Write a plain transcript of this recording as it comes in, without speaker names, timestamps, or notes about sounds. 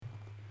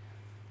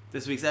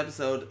This week's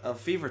episode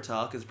of Fever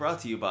Talk is brought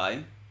to you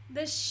by...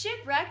 The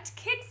Shipwrecked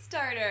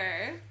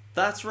Kickstarter.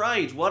 That's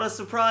right, what a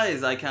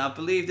surprise. I can't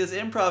believe this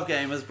improv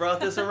game has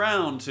brought this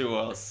around to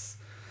us.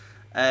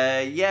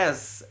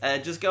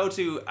 Just go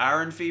to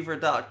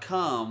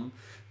aaronfever.com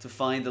to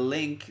find the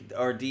link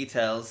or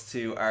details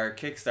to our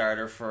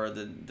Kickstarter for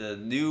the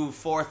new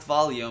 4th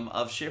volume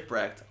of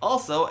Shipwrecked.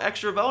 Also,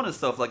 extra bonus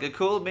stuff like a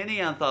cool mini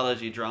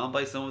anthology drawn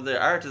by some of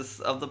the artists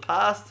of the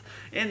past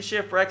in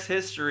Shipwreck's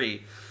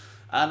history.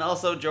 And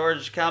also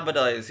George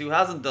Cambadise, who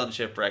hasn't done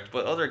Shipwrecked,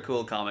 but other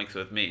cool comics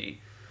with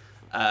me.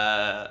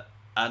 Or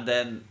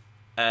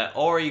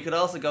you could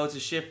also go to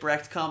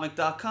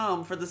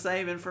shipwreckedcomic.com for the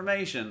same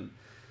information.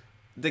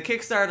 The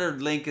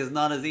Kickstarter link is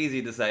not as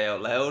easy to say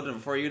out loud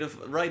and for you to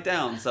write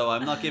down, so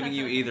I'm not giving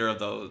you either of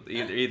those,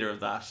 either of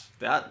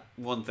that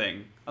one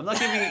thing. I'm not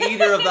giving you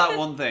either of that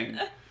one thing.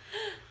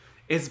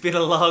 It's been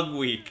a long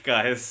week,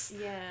 guys.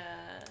 Yeah.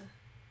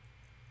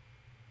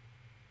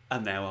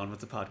 And now on with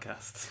the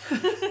podcast.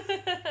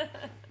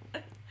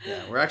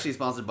 Yeah, we're actually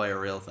sponsored by a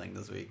real thing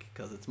this week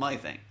because it's my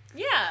thing.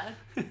 Yeah.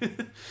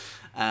 We're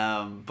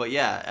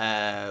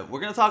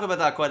gonna talk about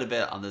that quite a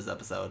bit on this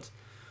episode.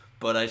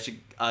 But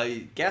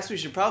I guess we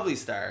should probably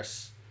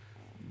start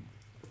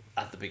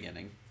at the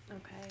beginning.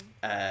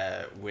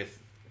 Okay. With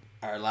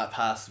our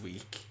past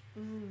week,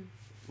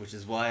 which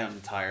is why I'm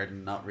tired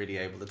and not really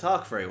able to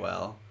talk very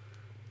well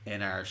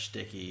in our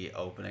shticky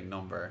opening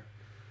number.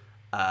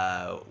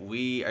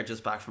 We are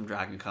just back from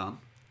Dragon Con.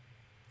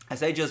 I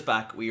say just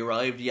back. We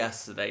arrived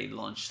yesterday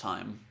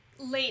lunchtime.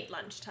 Late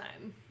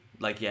lunchtime.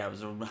 It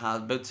was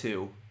about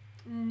 2.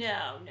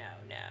 No.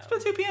 It's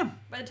about 2 p.m.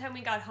 By the time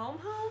we got home?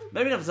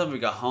 Maybe not by the time we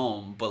got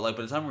home, but by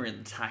the time we were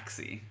in the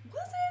taxi.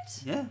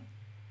 Was it? Yeah.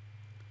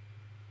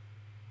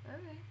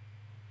 Alright.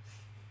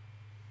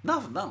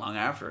 Not long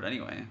after it,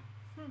 anyway.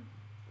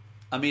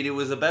 I mean, it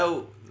was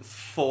about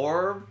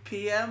 4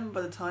 p.m.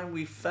 by the time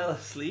we fell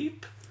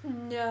asleep.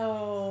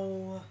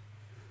 No.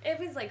 It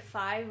was like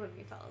 5 when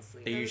we fell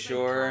asleep. Are you was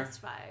sure? Like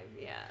past 5,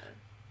 yeah.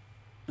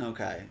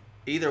 Okay.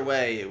 Either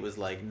way, it was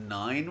like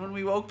 9 when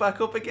we woke back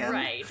up again.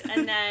 Right.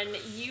 And then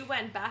you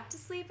went back to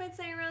sleep, I'd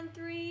say, around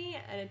 3.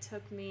 And it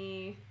took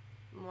me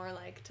more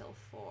like till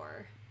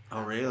 4.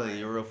 Oh, really?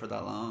 You were up for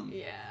that long?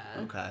 Yeah.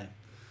 Okay.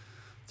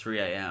 3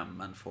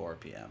 a.m. and 4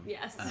 p.m.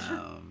 Yes.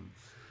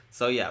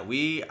 So, yeah,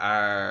 we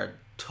are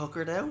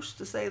tuckered out,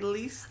 to say the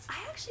least.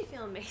 I actually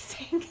feel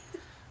amazing.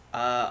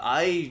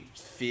 I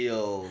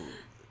feel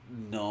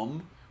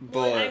numb. But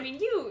Well, I mean,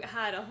 you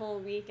had a whole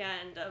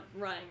weekend of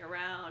running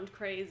around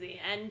crazy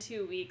and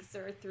 2 weeks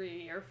or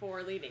 3 or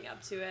 4 leading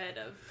up to it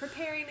of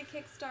preparing the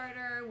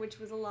Kickstarter, which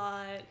was a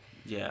lot.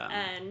 yeah.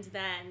 And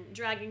then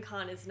Dragon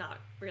Con is not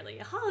really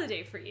a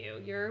holiday for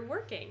you. You're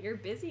working. You're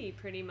busy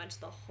pretty much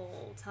the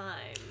whole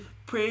time.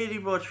 Pretty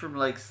much from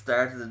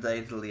start of the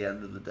day till the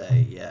end of the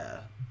day,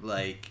 yeah.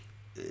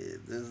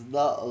 There's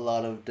not a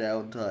lot of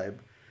downtime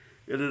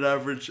in an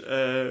average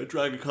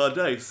Dragon Con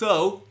day.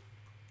 So,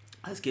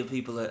 let's give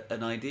people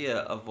an idea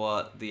of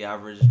what the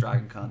average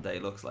Dragon Con day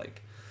looks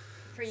like.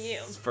 For you.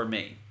 For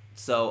me.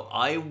 So,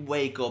 I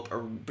wake up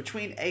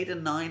between 8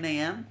 and 9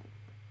 a.m.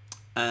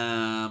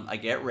 I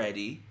get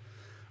ready.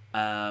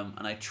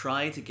 And I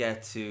try to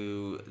get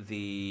to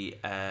the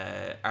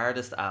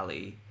Artist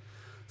Alley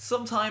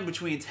sometime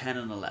between 10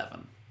 and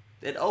 11.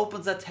 It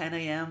opens at 10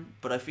 a.m.,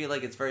 but I feel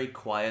like it's very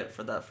quiet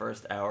for that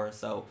first hour.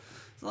 So,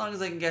 as long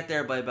as I can get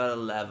there by about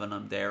 11,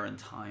 I'm there in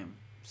time.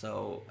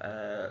 So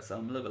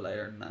I'm a little bit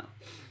later than that.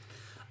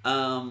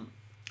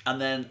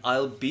 And then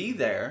I'll be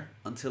there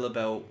until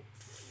about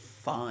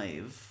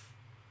 5,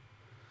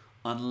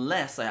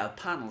 unless I have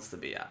panels to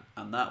be at.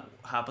 And that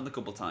happened a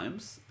couple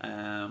times.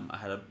 I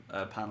had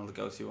a panel to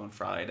go to on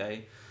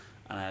Friday,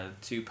 and I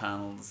had 2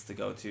 panels to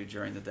go to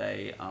during the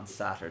day on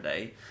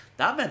Saturday.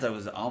 That meant I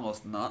was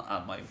almost not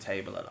at my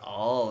table at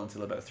all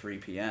until about 3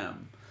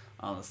 p.m.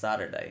 on a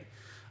Saturday.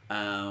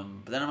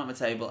 But then I'm at my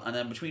table, and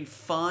then between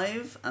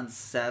 5 and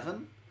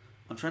 7,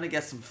 I'm trying to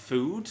get some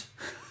food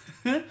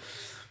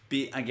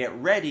and get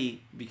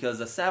ready, because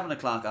at 7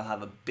 o'clock I'll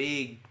have a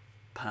big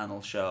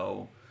panel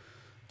show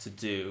to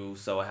do.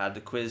 So I had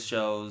the quiz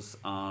shows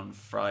on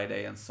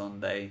Friday and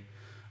Sunday.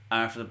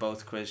 After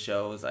both quiz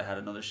shows, I had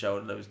another show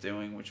that I was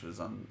doing, which was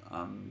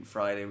on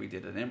Friday we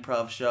did an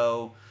improv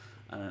show,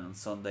 and then on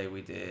Sunday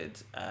we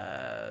did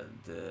the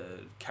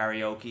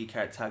karaoke,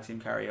 tag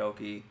team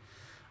karaoke.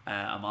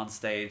 I'm on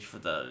stage for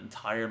the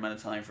entire amount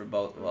of time for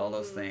all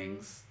those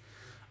things.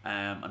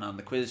 And on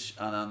the quiz,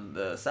 and on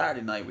the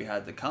Saturday night we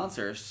had the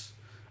concert,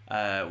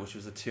 which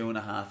was a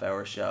 2.5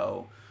 hour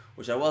show,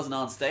 which I wasn't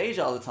on stage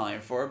all the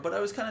time for, but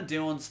I was kind of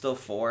doing stuff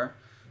for.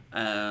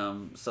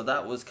 So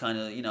that was kind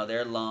of,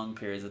 they're long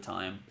periods of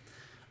time.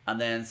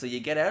 And then, so you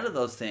get out of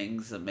those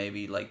things and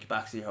maybe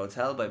back to your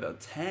hotel by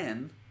about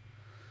 10,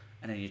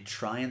 and then you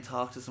try and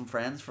talk to some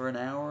friends for an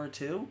hour or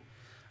 2,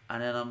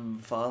 and then I'm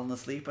falling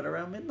asleep at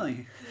around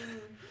midnight.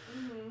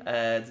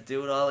 To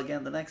do it all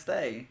again the next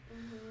day.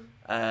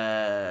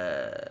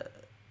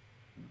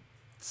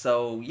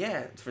 So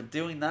yeah, for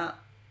doing that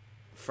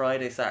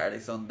Friday, Saturday,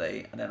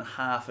 Sunday, and then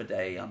half a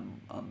day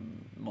on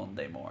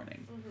Monday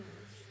morning.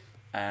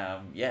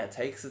 Yeah, it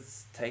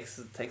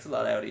takes a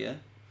lot out of you.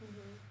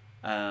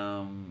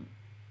 And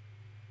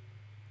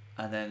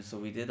then so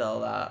we did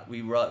all that.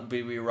 We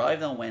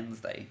arrived on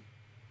Wednesday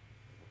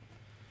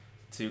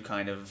to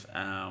kind of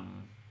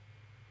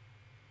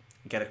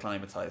get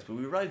acclimatized, but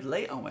we arrived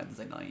late on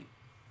Wednesday night.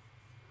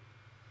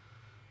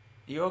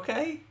 You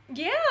okay?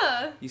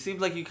 Yeah. You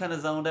seemed like you kind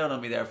of zoned out on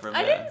me there for a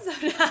minute. I didn't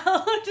zone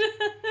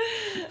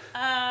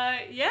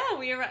out. Yeah,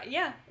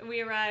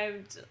 we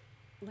arrived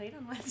late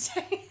on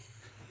Wednesday.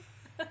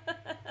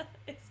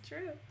 It's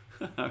true.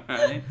 All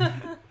right.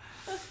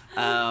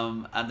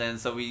 And then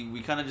so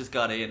we kind of just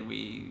got in.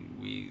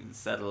 We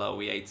said hello.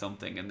 We ate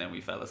something, and then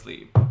we fell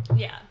asleep.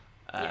 Yeah.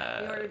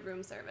 Yeah, we ordered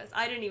room service.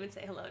 I didn't even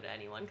say hello to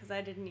anyone because I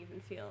didn't even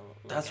feel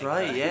like That's I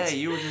right. could. Yeah,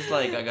 you were just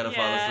like, I gotta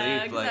fall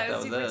asleep. Like I was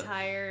that super was it.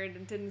 tired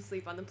and didn't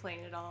sleep on the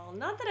plane at all.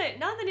 Not that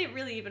it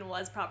really even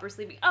was proper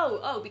sleeping.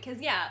 Oh, because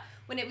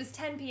when it was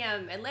 10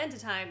 p.m. Atlanta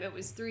time, it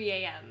was 3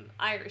 a.m.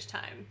 Irish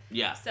time.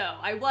 Yeah. So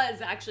I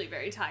was actually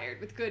very tired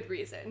with good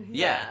reason.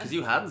 Yeah, because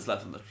you hadn't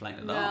slept on the plane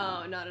at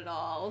all. No, not at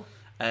all.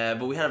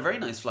 But we had a very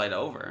nice flight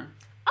over.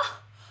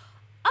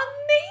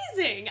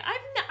 Amazing!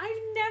 I've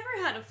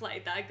never had a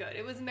flight that good.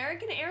 It was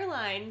American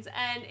Airlines,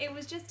 and it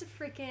was just a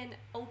freaking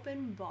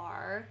open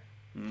bar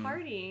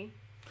party.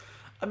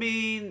 I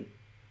mean,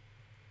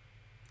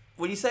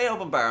 when you say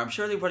open bar, I'm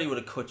sure they probably would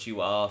have cut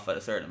you off at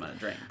a certain amount of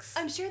drinks.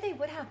 I'm sure they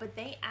would have, but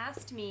they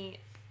asked me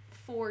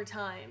 4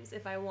 times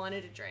if I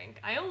wanted a drink.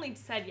 I only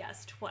said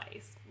yes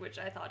twice, which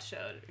I thought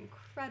showed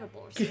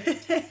incredible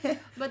respect.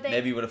 But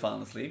Maybe you would have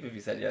fallen asleep if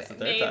you said yes the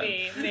third time.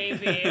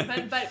 Maybe.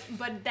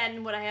 But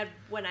then when I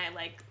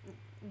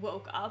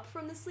woke up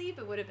from the sleep,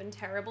 it would have been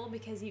terrible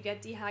because you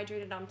get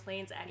dehydrated on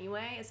planes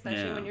anyway,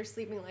 especially when you're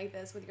sleeping like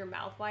this with your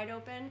mouth wide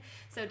open.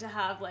 So to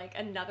have like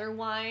another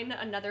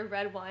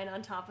red wine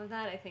on top of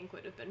that, I think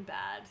would have been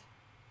bad.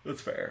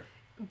 That's fair.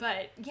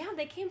 But yeah,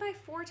 they came by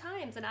 4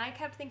 times, and I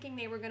kept thinking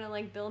they were gonna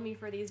like bill me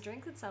for these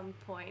drinks at some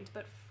point.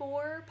 But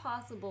 4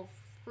 possible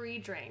free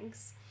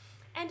drinks,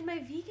 and my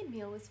vegan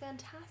meal was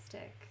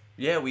fantastic.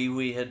 Yeah,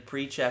 we had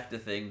pre-checked the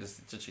thing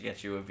to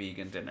get you a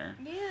vegan dinner.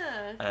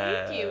 Yeah,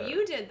 thank you.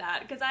 You did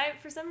that because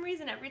for some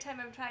reason, every time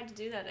I've tried to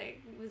do that,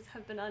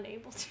 have been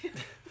unable to.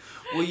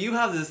 Well, you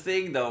have this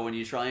thing though when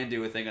you try and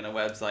do a thing on a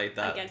website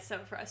that I get so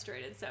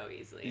frustrated so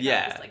easily.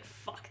 Yeah. I'm just like,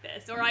 fuck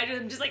this, or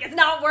I'm just like, it's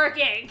not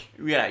working.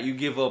 Yeah, you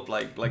give up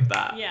like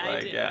that. Yeah,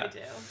 like, I do.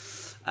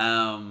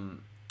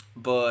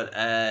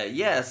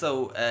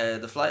 So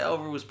the flight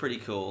over was pretty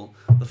cool.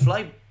 The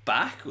flight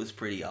back was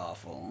pretty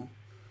awful.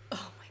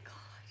 Oh my god.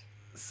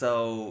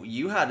 So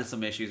you had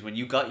some issues when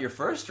you got your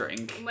first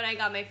drink. When I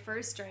got my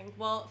first drink,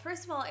 well,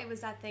 first of all, it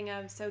was that thing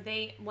of, so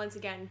they, once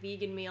again,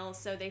 vegan meals,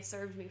 so they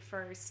served me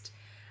first.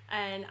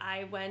 And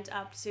I went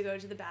up to go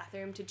to the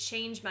bathroom to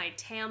change my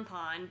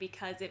tampon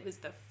because it was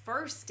the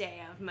first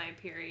day of my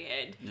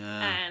period.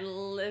 Yeah. And,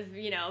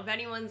 if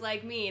anyone's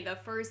like me, the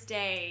first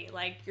day,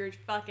 like, you're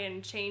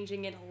fucking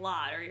changing it a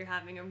lot or you're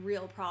having a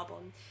real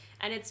problem.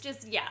 And it's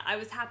just, I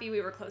was happy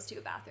we were close to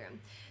a bathroom.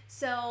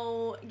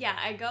 So,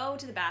 I go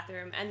to the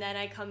bathroom and then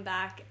I come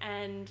back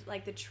and,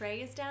 like, the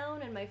tray is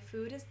down and my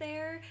food is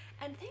there.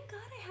 And thank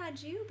God I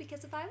had you,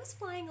 because if I was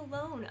flying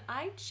alone,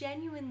 I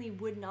genuinely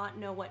would not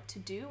know what to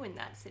do in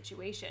that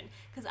situation.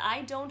 Because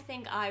I don't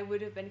think I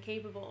would have been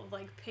capable of,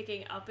 like,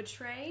 picking up a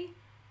tray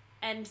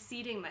and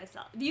seating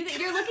myself. You're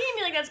looking at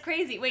me like that's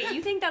crazy. Wait,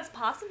 you think that's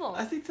possible?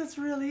 I think that's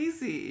real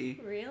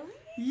easy. Really?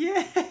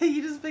 Yeah,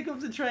 you just pick up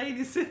the tray and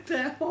you sit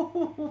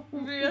down.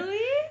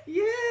 Really?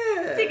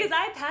 Yeah. See, because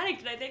I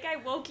panicked and I think I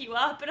woke you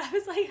up and I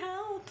was like,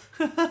 help.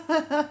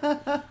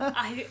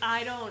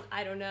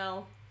 I don't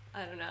know.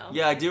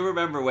 Yeah, I do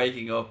remember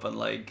waking up and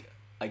like,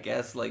 I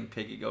guess like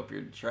picking up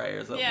your tray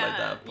or something like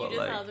that. But you just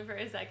like, held it for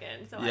a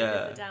second, so I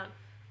could sit down.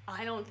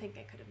 I don't think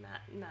I could have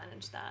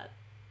managed that.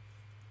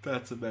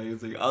 That's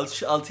amazing.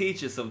 I'll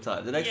teach you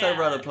sometime. The next time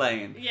we're on a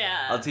plane,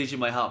 I'll teach you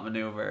my hot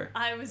maneuver.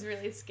 I was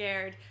really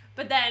scared.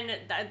 But then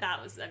that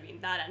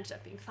ended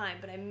up being fine,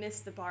 but I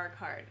missed the bar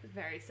card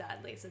very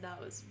sadly, so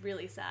that was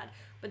really sad.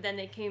 But then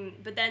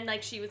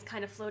like she was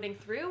kind of floating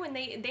through, and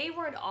they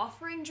weren't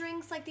offering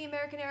drinks like the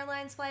American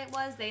Airlines flight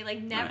was. They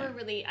like never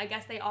really, I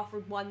guess they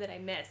offered one that I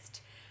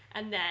missed.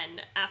 And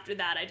then after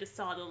that I just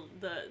saw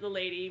the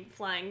lady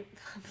flying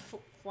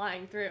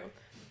through.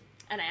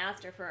 And I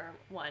asked her for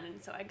one, and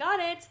so I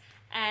got it,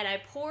 and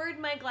I poured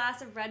my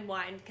glass of red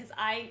wine, because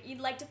you'd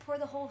like to pour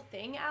the whole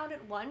thing out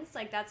at once,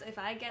 like that's, if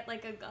I get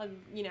like a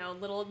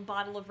little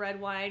bottle of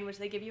red wine, which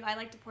they give you, I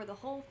like to pour the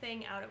whole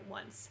thing out at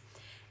once.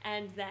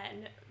 And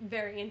then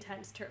very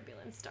intense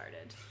turbulence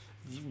started.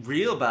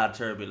 Real bad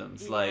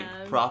turbulence, like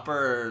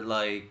proper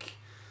like,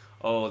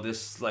 oh,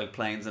 this like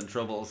plane's in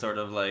trouble sort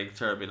of like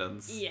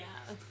turbulence. Yeah.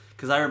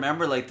 Because I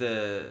remember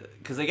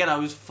because again I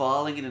was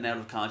falling in and out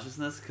of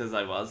consciousness because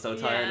I was so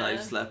tired and I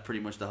slept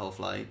pretty much the whole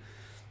flight.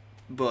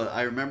 But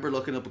I remember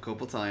looking up a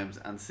couple times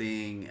and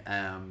seeing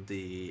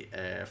the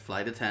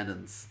flight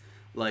attendants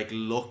like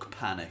look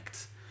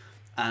panicked.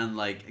 and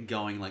like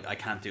going like I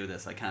can't do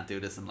this,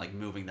 and like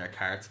moving their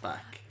carts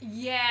back.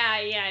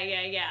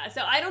 Yeah.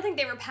 So I don't think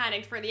they were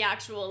panicked for the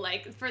actual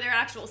for their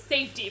actual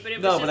safety, but it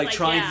was No, just but like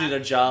trying to do their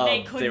job,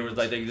 they were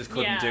like they just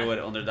couldn't yeah. do it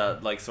under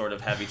that like sort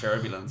of heavy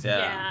turbulence. Yeah.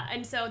 Yeah,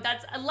 and so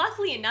that's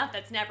luckily enough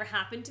that's never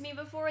happened to me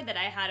before, that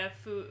I had a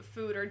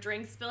food or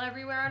drink spill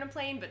everywhere on a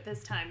plane, but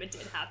this time it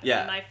did happen. Yeah.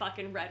 And my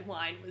fucking red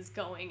wine was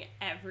going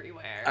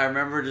everywhere. I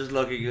remember just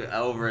looking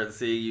over and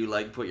seeing you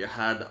like put your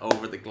hand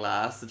over the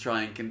glass to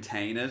try and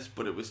contain it,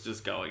 but it was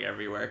just going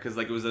everywhere because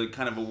like it was a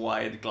kind of a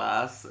wide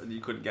glass and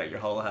you couldn't get your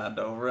whole hand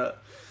over it.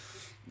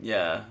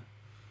 Yeah.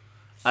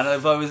 And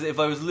if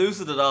I was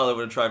lucid at all, I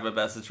would have tried my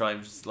best to try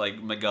and just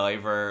like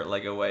MacGyver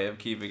like a way of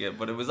keeping it,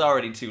 but it was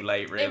already too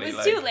late. Really, it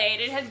was too late.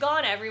 It had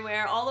gone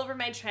everywhere, all over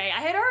my tray. I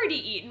had already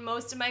eaten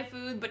most of my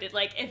food, but it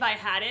like if I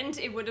hadn't,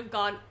 it would have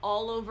gone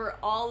all over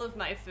all of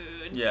my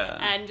food. Yeah.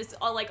 And just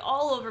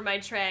all over my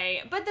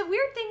tray. But the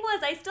weird thing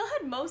was, I still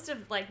had most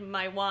of like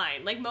my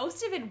wine. Like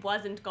most of it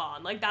wasn't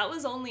gone. Like that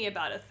was only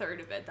about a third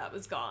of it that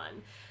was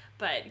gone.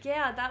 But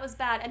yeah, that was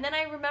bad. And then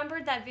I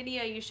remembered that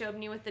video you showed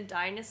me with the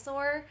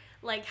dinosaur,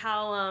 like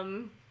how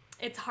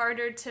it's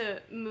harder to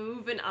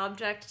move an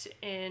object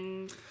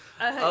in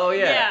Oh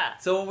yeah.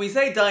 So when we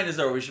say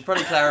dinosaur, we should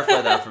probably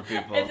clarify that for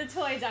people. It's a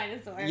toy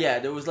dinosaur. Yeah,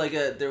 there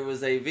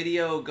was a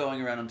video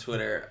going around on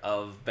Twitter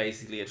of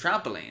basically a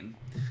trampoline,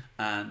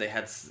 and they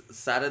had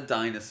sat a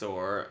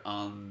dinosaur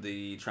on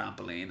the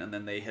trampoline, and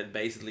then they had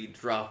basically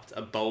dropped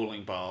a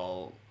bowling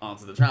ball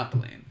onto the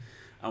trampoline.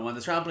 And when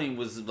the trampoline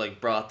was like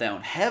brought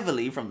down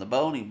heavily from the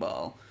bowling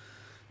ball,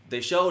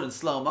 they showed in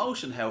slow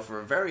motion how for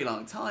a very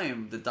long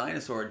time the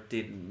dinosaur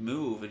didn't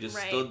move. It just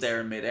stood there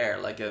in midair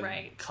like a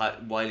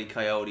Wile E.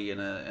 Coyote in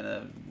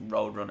a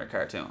Roadrunner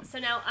cartoon. So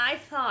now I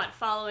thought,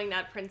 following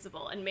that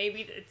principle, and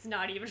maybe it's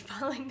not even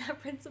following that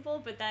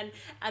principle, but then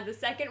at the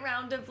second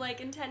round of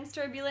like intense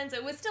turbulence,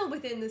 it was still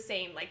within the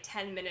same like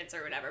 10 minutes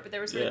or whatever, but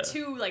there were sort of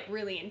two like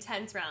really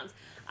intense rounds.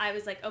 I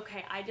was like,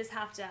 okay, I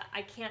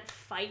can't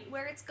fight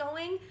where it's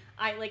going.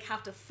 I like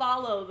have to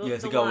follow the line. You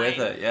have to go with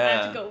it, yeah. I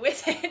have to go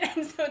with it,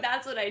 and so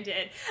that's what I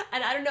did.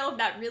 And I don't know if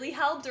that really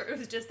helped, or it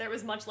was just there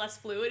was much less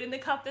fluid in the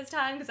cup this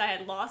time because I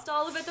had lost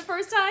all of it the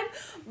first time.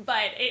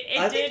 But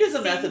I think there's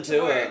a method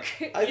to it.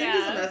 I think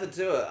there's a method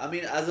to it. I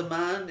mean, as a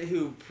man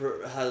who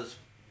has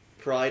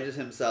prided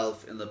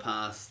himself in the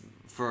past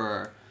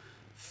for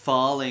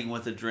falling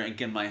with a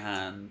drink in my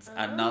hand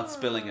and not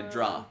spilling a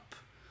drop,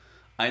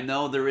 I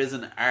know there is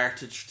an art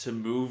to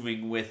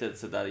moving with it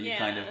so that you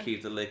kind of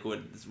keep the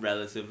liquid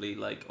relatively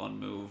like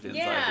unmoved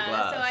inside the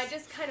glass. So I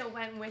just kind of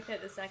went with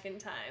it the second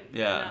time.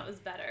 Yeah. And that was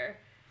better.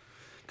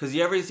 Because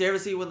you ever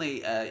see when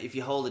they if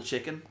you hold a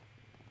chicken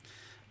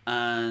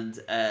and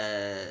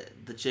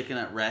the chicken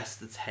at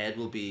rest, its head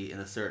will be in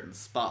a certain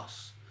spot.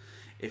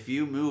 If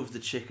you move the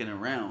chicken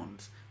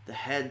around, the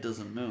head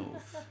doesn't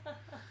move.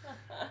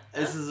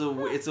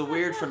 It's a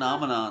weird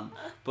phenomenon,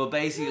 but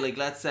basically like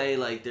let's say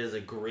like there's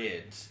a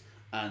grid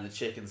and the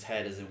chicken's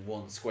head is in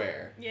one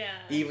square. Yeah.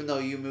 Even though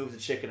you move the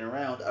chicken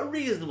around a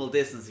reasonable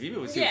distance, if you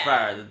move it too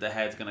far, the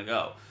head's gonna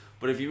go.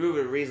 But if you move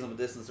it a reasonable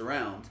distance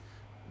around,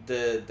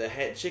 the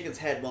chicken's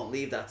head won't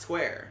leave that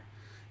square.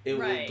 It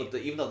will,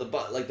 but even though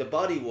the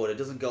body would, it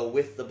doesn't go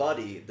with the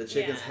body. The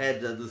chicken's head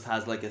just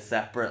has like a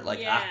separate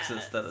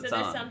axis that it's on. So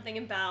there's something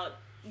about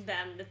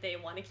them that they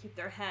want to keep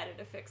their head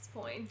at a fixed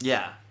point.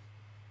 Yeah.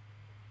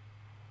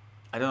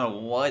 I don't know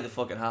why the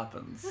fuck it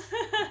happens,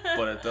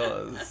 but it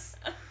does.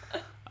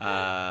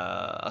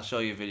 I'll show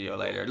you a video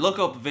later. Look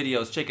up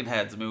videos, chicken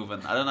heads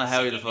moving. I don't know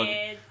how you're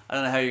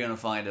gonna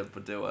find it,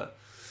 but do it.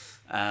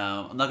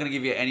 I'm not gonna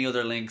give you any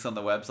other links on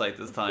the website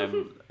this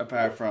time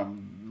apart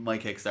from my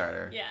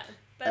Kickstarter. Yeah,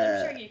 but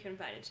I'm sure you can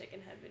find a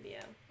chicken head video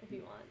if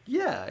you want.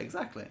 Yeah,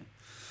 exactly.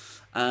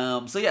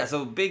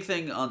 So big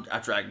thing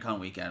at Dragon Con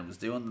weekend was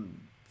doing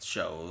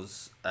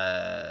shows,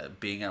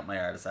 being at my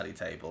Artist Alley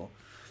table,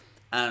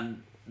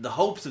 and the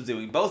hopes of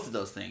doing both of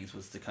those things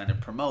was to kind of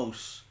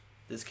promote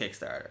this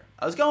Kickstarter.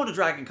 I was going to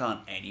Dragon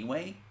Con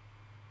anyway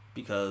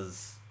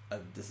because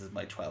this is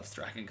my 12th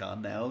Dragon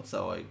Con now,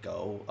 so I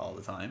go all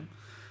the time.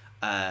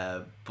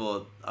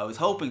 But I was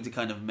hoping to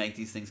kind of make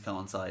these things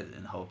coincide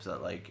in hopes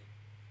that like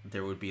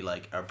there would be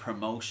like a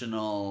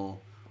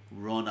promotional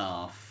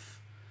runoff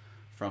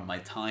from my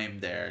time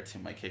there to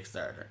my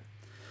Kickstarter.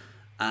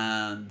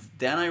 And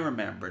then I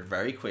remembered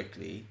very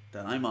quickly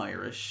that I'm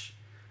Irish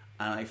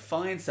and I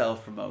find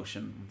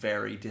self-promotion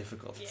very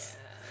difficult.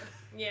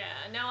 Yeah,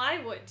 no,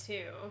 I would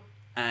too.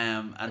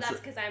 And but that's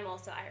because I'm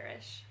also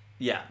Irish.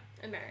 Yeah.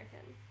 American.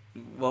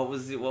 What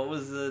was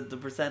the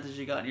percentage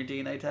you got in your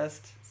DNA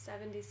test?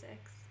 76.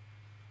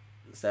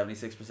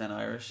 76%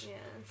 Irish. Yeah.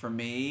 For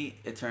me,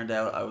 it turned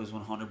out I was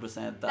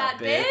 100% that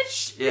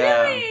bitch.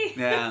 Yeah. Really?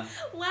 Yeah.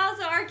 Wow.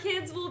 So our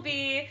kids will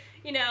be,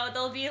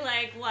 they'll be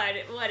like,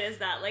 what is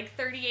that? Like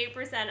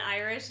 38%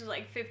 Irish,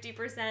 like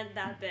 50%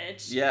 that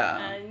bitch.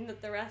 Yeah. And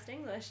the rest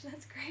English.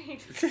 That's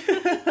great.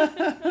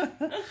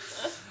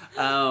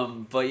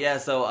 But yeah,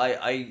 so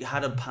I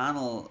had a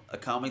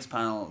comics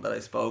panel that I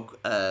spoke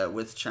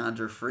with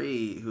Chandra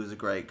Free, who's a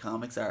great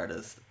comics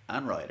artist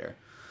and writer.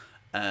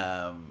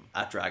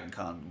 at Dragon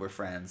Con. We're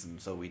friends,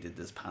 and so we did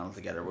this panel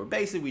together where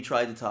basically we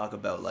tried to talk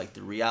about like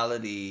the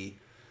reality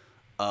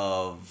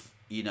of,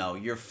 you know,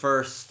 your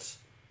first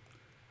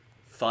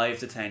 5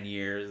 to 10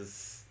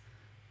 years,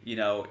 you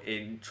know,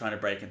 in trying to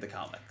break into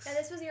comics. And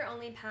this was your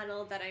only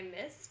panel that I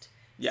missed.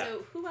 Yeah.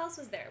 So who else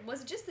was there?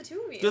 Was it just the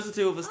two of you? Just the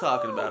two of us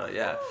talking about it,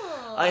 yeah.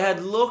 Cool. I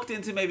had looked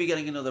into maybe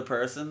getting another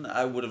person.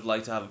 I would have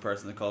liked to have a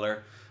person of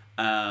color.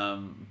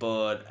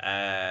 But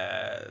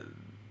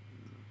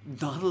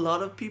not a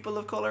lot of people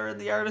of color in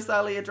the Artist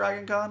Alley at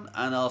Dragon Con,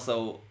 and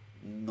also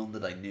none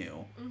that I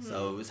knew. Mm-hmm.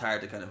 So it was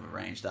hard to kind of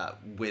arrange that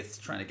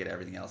with trying to get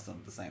everything else done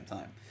at the same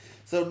time.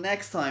 So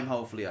next time,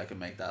 hopefully, I can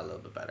make that a little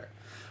bit better.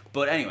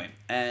 But anyway,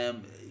 it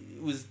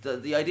was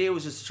the idea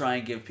was just to try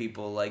and give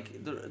people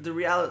like the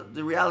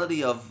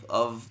reality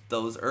of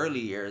those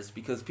early years,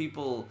 because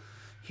people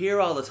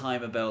hear all the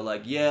time about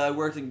like, yeah,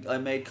 I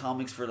made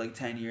comics for like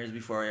 10 years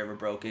before I ever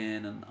broke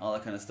in and all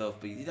that kind of stuff,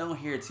 but you don't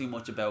hear too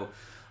much about,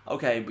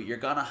 okay, but you're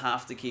gonna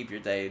have to keep your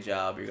day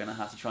job, you're gonna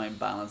have to try and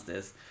balance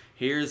this,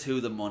 here's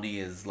who the money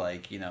is,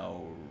 like, you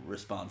know,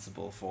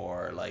 responsible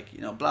for, like,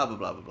 you know, blah blah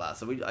blah blah blah.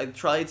 So I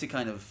tried to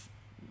kind of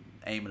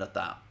aim it at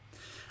that.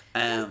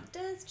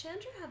 Does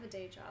Chandra have a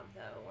day job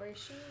though, or is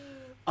she?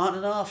 On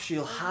and off,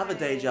 she'll have a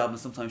day job and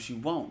sometimes she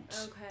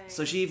won't. Okay.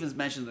 So she even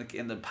mentioned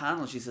in the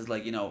panel, she says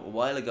like, you know, a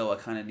while ago I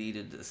kind of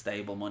needed a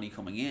stable money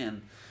coming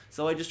in,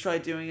 so I just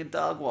tried doing a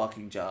dog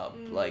walking job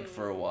like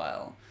for a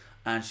while,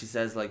 and she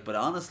says like, but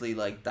honestly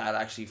like that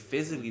actually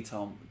physically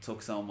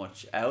took so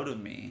much out of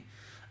me,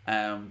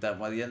 that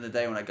by the end of the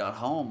day when I got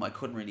home I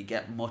couldn't really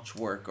get much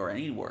work or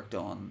any work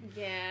done.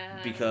 Yeah.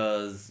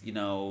 Because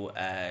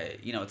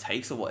it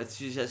takes a while.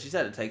 She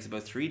said it takes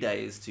about 3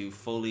 days to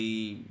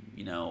fully,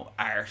 you know,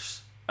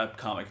 art a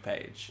comic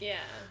page. Yeah.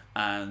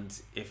 And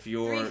if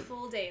you're 3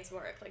 full days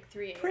work, like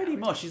 3 8 pretty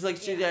hours. much, she's like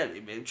she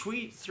did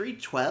 3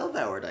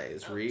 12-hour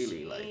days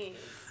really, like,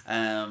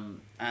 and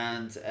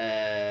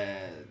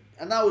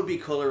that would be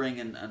coloring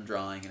and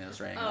drawing and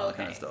illustrating and all that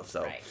kind of stuff.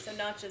 So right, so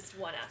not just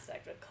one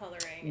aspect with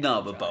coloring. no,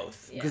 and but drawing.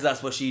 both, Yeah. because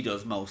that's what she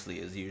does mostly,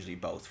 is usually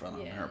both for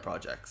her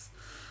projects.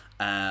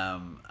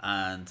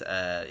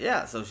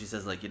 So she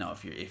says like, you know,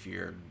 if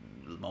you're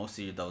most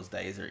of those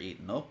days are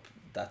eaten up,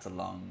 that's a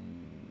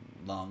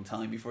long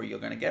time before you're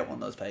going to get one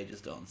of those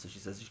pages done. So she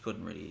says she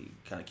couldn't really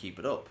kind of keep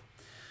it up,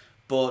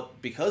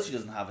 but because she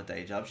doesn't have a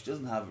day job, she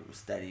doesn't have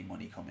steady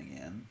money coming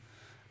in,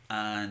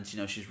 and, you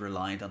know, she's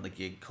reliant on the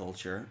gig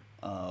culture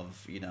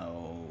of, you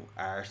know,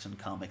 art and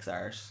comics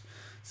art.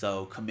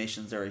 So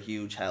commissions are a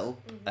huge help,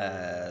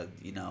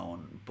 you know,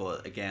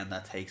 but again,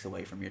 that takes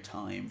away from your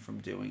time from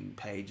doing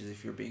pages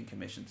if you're being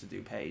commissioned to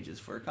do pages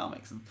for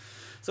comics. And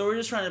so we're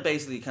just trying to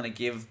basically kind of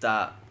give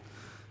that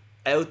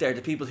out there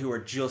to people who are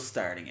just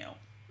starting out.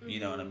 You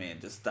know what I mean?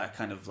 Just that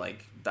kind of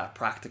like that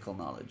practical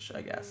knowledge,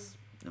 I guess.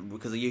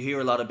 Because you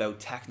hear a lot about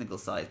technical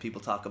side.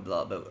 People talk a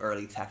lot about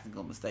early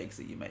technical mistakes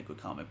that you make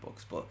with comic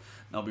books, but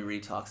nobody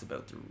really talks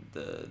about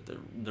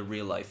the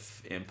real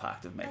life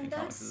impact of making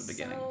comics at the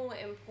beginning. So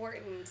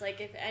important.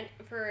 Like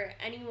for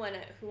anyone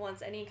who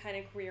wants any kind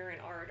of career in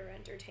art or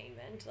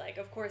entertainment, like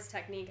of course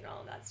technique and all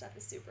of that stuff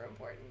is super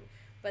important.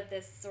 But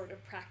this sort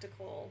of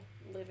practical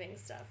living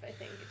stuff, I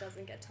think it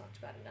doesn't get talked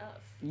about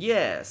enough.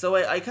 Yeah, so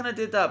I kind of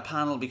did that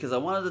panel because I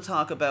wanted to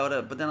talk about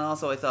it, but then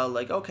also I thought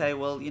like, okay,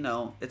 well, you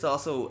know, it's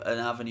also an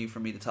avenue for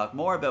me to talk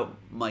more about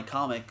my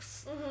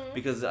comics,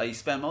 because I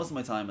spend most of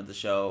my time at the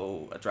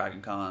show at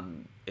Dragon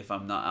Con, if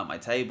I'm not at my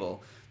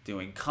table,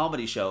 doing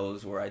comedy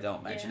shows where I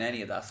don't mention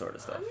any of that sort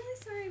of stuff. I'm really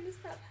sorry I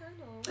missed that panel.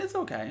 It's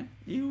okay.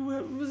 It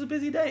was a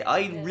busy day.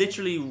 I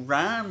literally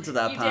ran to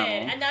that panel.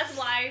 You did, and that's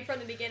why from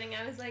the beginning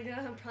I was like, oh,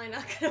 I'm probably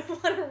not going to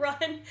want to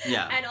run.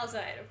 Yeah. And also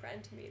I had a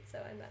friend to meet, so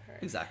I met her.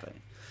 Exactly.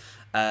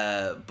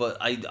 But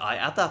I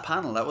at that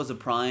panel, that was a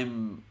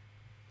prime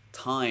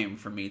time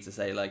for me to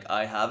say, like,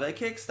 I have a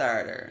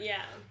Kickstarter.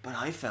 Yeah. But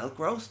I felt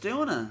gross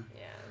doing it.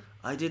 Yeah.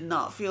 I did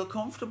not feel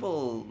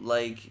comfortable,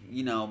 like,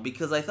 you know,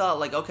 because I thought,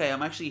 like, okay,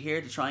 I'm actually here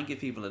to try and give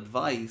people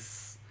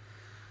advice.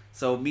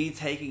 So me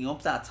taking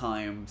up that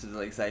time to,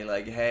 like, say,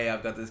 like, hey,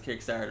 I've got this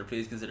Kickstarter,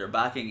 please consider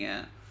backing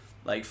it,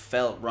 like,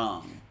 felt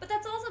wrong. But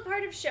that's also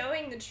part of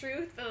showing the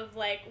truth of,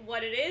 like,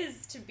 what it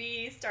is to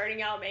be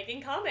starting out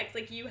making comics.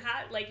 Like, you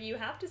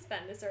have to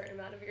spend a certain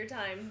amount of your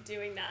time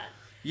doing that.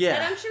 Yeah.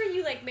 And I'm sure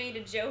you, like, made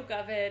a joke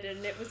of it,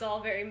 and it was all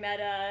very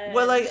meta.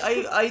 Well,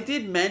 I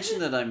did mention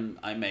that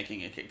I'm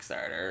making a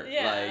Kickstarter.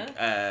 Yeah.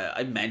 Like,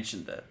 I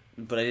mentioned it,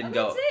 but I didn't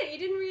That's it. You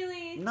didn't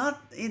really...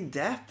 Not in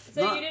depth.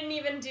 So you didn't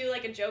even do,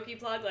 like, a jokey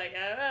plug, like,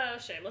 oh,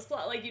 shameless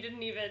plug. Like, you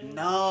didn't even...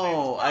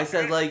 No. I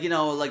said, like, you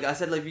know, like, I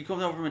said, like, if you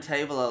come over from a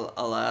table,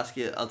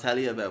 I'll tell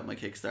you about my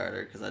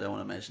Kickstarter, because I don't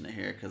want to mention it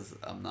here, because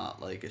I'm not,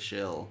 like, a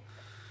shill.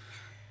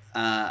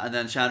 And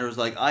then Chandra was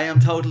like, I am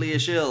totally a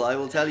shill. I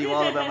will tell you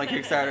all about my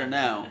Kickstarter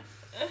now.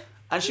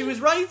 And she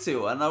was right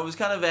to, and I was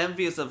kind of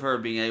envious of her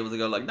being able to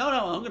go like, no,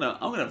 I'm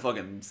gonna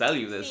fucking sell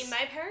you this. See,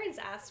 my parents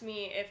asked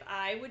me if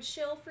I would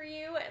shill for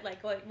you,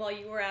 like while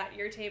you were at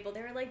your table.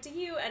 They were like, "Do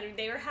you?" And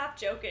they were half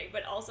joking,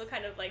 but also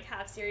kind of like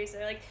half serious.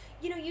 They're like,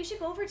 you should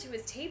go over to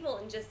his table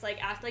and just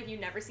like act like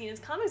you've never seen his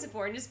comics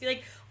before, and just be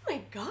like, "Oh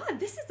my god,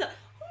 this is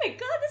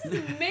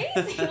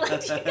amazing!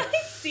 Like, do you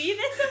guys see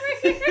this over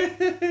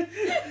here?"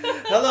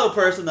 Hello,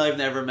 person I've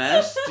never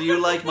met. Do you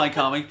like my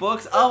comic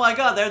books? Oh my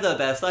god, they're the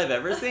best I've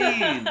ever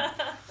seen.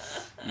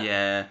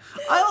 Yeah.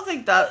 I don't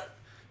think that,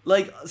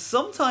 like,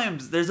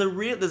 sometimes there's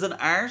an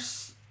art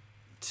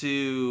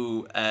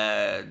to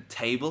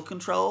table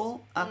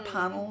control at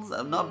panels.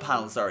 Not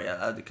panels, sorry,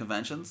 at the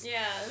conventions.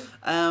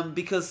 Yeah.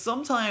 Because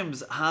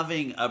sometimes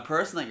having a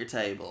person at your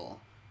table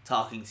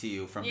talking to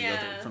you from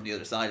the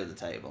other side of the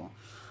table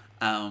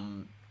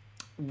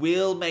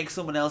will make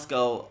someone else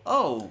go,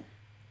 oh,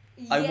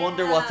 I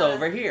wonder what's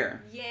over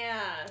here.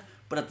 Yeah.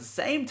 But at the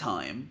same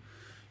time,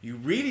 you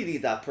really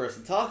need that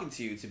person talking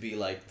to you to be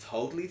like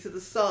totally to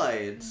the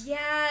side.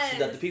 Yes. So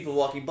that the people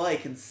walking by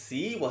can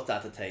see what's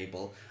at the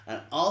table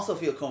and also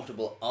feel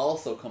comfortable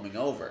also coming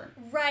over.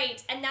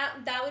 Right. And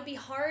that would be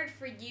hard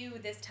for you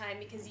this time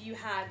because you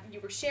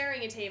were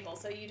sharing a table,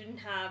 so you didn't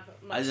have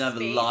much I didn't have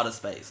a lot of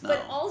space, no.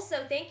 But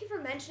also, thank you for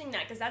mentioning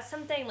that, because that's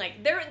something,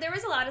 like, there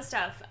was a lot of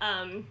stuff,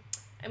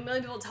 and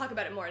maybe we'll talk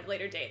about it more at a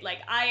later date.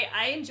 Like,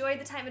 I enjoyed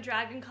the time at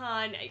Dragon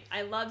Con.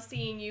 I love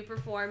seeing you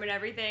perform and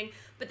everything.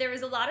 But there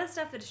was a lot of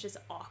stuff that's just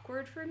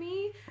awkward for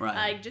me. Right.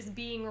 Like, just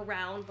being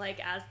around,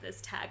 like, as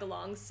this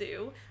tag-along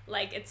Sue.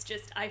 Like, it's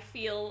just, I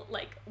feel,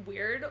 like,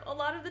 weird a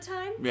lot of the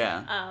time.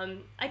 Yeah.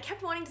 I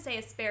kept wanting to say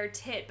a spare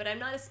tit, but I'm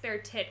not a spare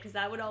tit, because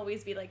that would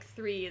always be, like,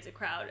 3 as a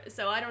crowd.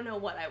 So I don't know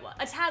what I was.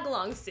 A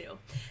tag-along Sue.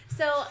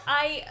 So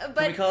but...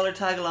 Can we call her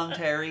Tag-Along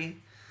Terry?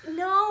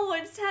 No,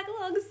 it's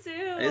Tag-Along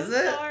Sue. Is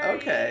it? Sorry.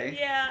 Okay.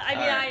 Yeah, I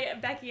mean, Right.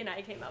 Becky and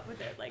I came up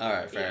with it, like,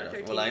 Alright, fair enough.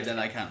 13 Well, years then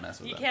ago. I can't mess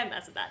with that. You can't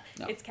mess with that.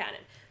 No. It's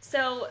canon.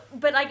 So,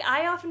 but, like,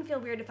 I often feel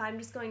weird if I'm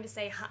just going to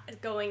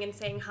going and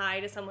saying hi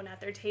to someone at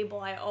their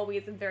table. I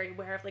always am very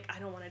aware of, like, I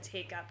don't want to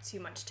take up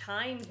too much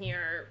time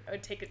here or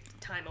take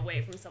time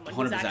away from someone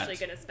who's 100%. actually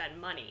going to spend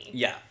money.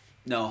 Yeah.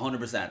 No,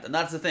 100%. And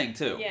that's the thing,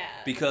 too. Yeah.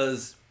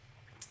 Because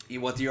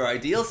what your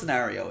ideal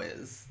scenario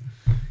is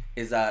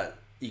that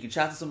you can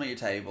chat to someone at your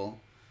table,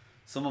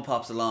 someone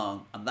pops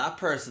along, and that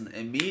person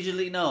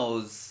immediately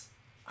knows,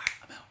 all right,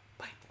 I'm out,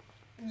 bye.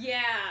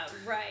 Yeah,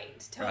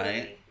 right. Totally.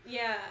 Right?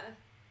 Yeah.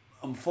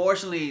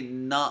 Unfortunately,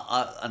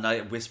 not, and I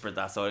whispered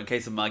that, so in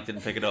case the mic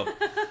didn't pick it up,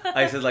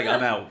 I said, like,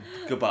 I'm out,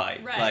 goodbye.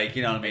 Right. Like,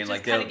 you know what I mean? Just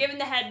like, kind of giving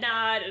the head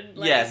nod. And,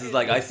 like, yes, it's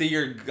like, I see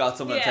you got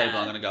someone at the table, Yeah.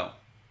 I'm gonna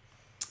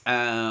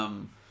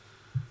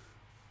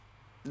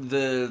go.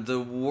 The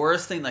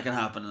worst thing that can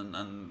happen,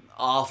 and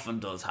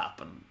often does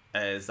happen,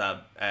 is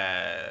that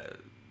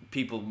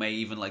people may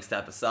even like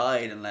step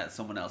aside and let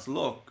someone else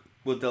look,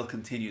 but they'll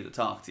continue to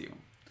talk to you,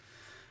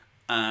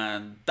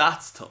 and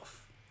that's tough.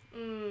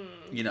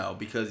 You know,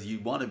 because you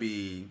want to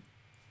be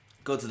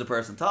good to the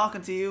person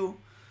talking to you,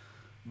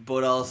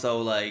 but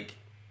also like,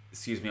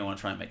 excuse me, I want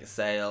to try and make a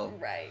sale.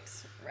 Right.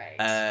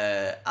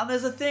 And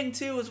there's a thing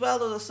too as well,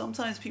 though,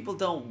 sometimes people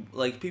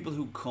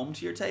who come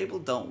to your table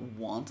don't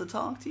want to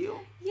talk to you.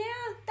 Yeah,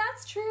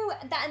 that's true.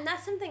 And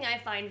that's something I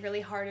find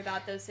really hard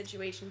about those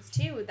situations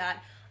too,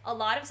 that a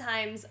lot of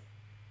times,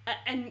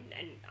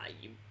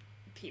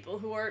 people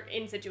who are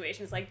in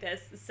situations like this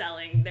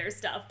selling their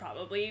stuff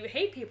probably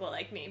hate people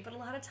like me, but a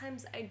lot of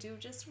times I do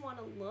just want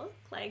to look,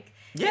 like,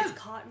 Yeah. It's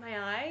caught my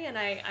eye and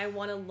I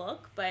want to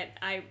look, but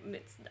I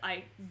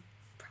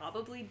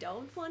probably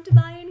don't want to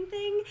buy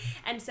anything,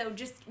 and so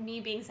just me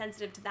being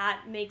sensitive to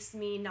that makes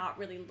me not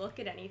really look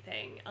at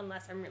anything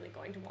unless I'm really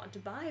going to want to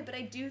buy. But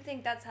I do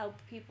think that's how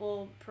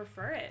people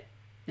prefer it.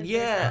 if they're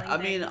Yeah, selling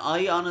I mean, things.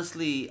 I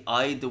honestly,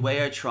 the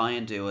way I try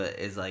and do it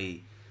is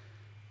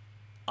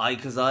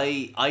because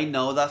I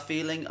know that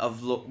feeling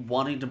of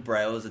wanting to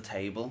browse a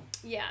table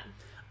Yeah.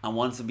 and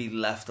want to be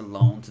left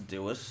alone to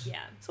do it.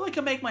 Yeah. So I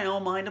can make my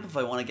own mind up if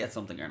I want to get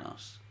something or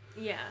not.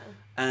 Yeah.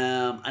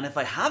 And if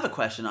I have a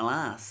question, I'll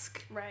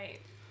ask. Right.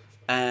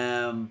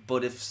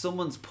 But if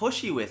someone's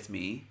pushy with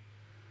me,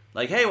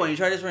 like, hey, when you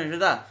try this, when you try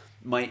that,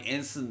 my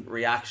instant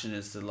reaction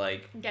is to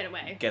like Get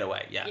away.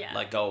 yeah, Yeah.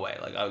 like go away,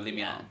 like leave me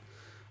Yeah. alone.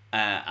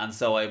 And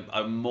so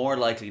I'm more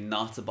likely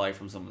not to buy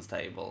from someone's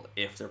table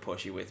if they're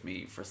pushy with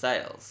me for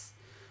sales.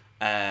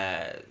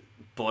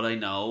 But I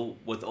know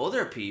with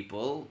other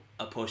people,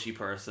 a pushy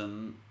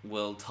person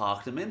will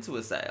talk them into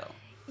a sale.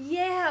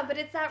 Yeah, but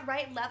it's that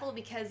right level,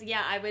 because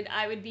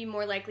I would be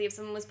more likely if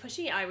someone was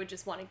pushy, I would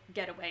just want to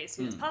get away as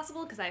soon as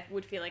possible, because I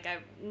would feel like I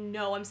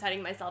know I'm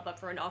setting myself up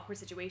for an awkward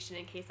situation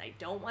in case I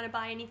don't want to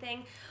buy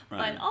anything.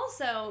 Right. But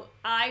also,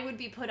 I would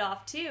be put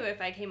off too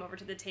if I came over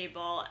to the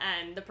table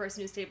and the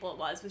person whose table it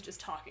was just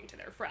talking to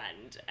their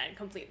friend and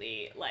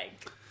completely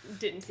like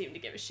didn't seem to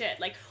give a shit.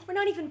 Like, or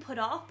not even put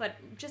off, but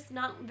just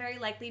not very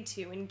likely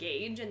to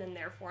engage, and then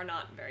therefore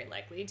not very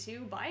likely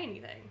to buy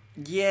anything.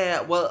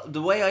 Yeah, well,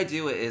 the way I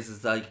do it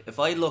is like if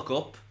I look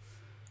up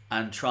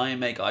and try and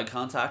make eye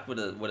contact with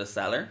a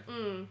seller,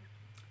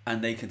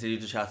 and they continue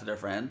to chat to their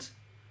friend,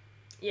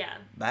 Yeah.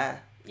 bye.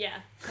 Yeah.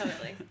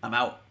 Totally. I'm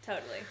out.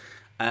 Totally.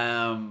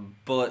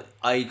 But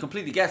I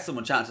completely get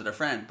someone chatting to their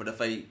friend. But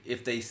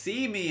if they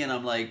see me and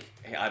I'm like,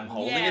 hey, I'm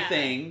holding a Yeah.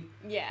 thing,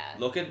 Yeah.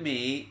 look at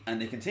me,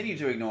 and they continue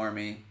to ignore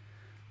me,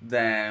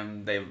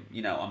 then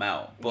I'm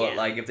out. But Yeah.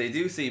 like if they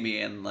do see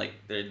me and like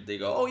they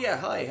go, oh yeah,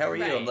 hi, how are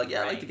you? I'm Right, like,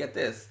 yeah, I'd like right. to get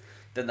this.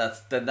 Then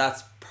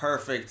that's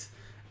perfect,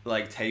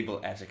 like table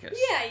etiquette.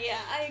 Yeah.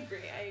 I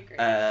agree.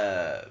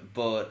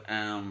 But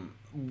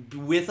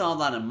with all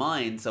that in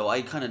mind, so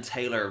I kind of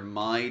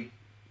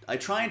I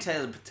try and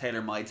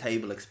tailor my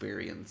table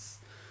experience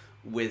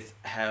with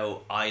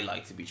how I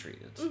like to be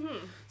treated.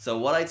 Mm-hmm. So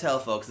what I tell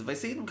folks, if I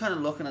see them kind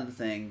of looking at the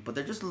thing, but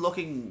they're just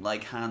looking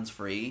like hands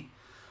free,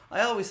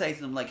 I always say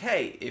to them like,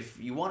 hey, if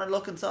you want to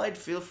look inside,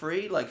 feel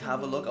free. Like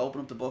have a look,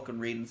 open up the book and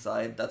read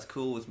inside. That's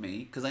cool with me,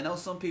 because I know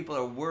some people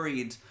are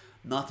worried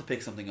not to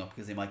pick something up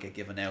because they might get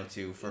given out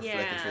to for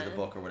flicking through the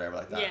book or whatever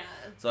like that. Yeah.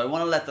 So I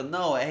want to let them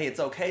know, hey, it's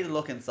okay to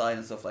look inside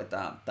and stuff like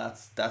that.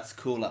 That's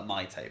cool at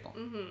my table.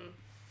 Mm-hmm.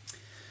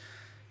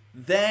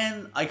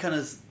 Then I kind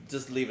of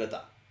just leave it at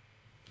that.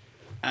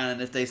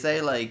 And if they say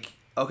like,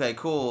 okay,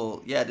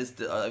 cool, yeah,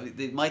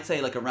 they might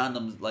say like a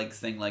random like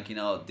thing like,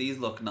 these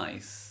look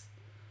nice,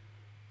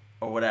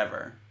 or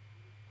whatever.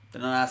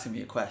 They're not asking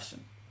me a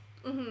question,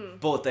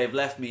 but they've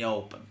left me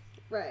open.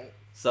 Right.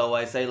 So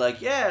I say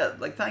like, yeah,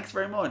 like thanks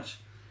very much.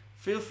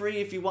 Feel free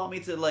if you want me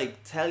to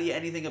like tell you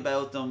anything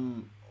about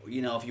them.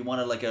 If you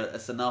wanted like a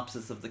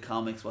synopsis of the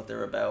comics, what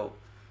they're about,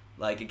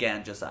 like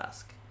again, just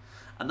ask.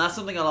 And that's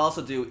something I'll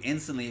also do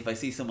instantly if I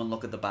see someone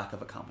look at the back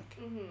of a comic.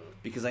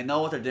 Because I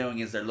know what they're doing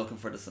is they're looking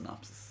for the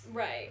synopsis.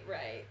 Right.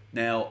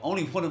 Now,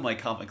 only one of my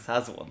comics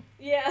has one.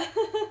 Yeah.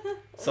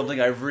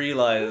 Something I've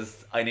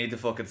realised I need to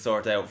fucking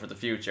sort out for the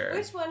future.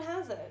 Which one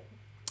has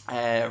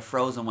it?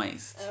 Frozen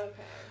Waste.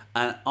 Okay.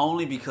 And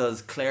only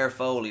because Claire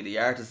Foley, the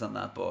artist on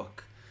that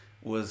book,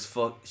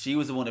 she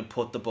was the one who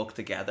put the book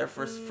together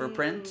for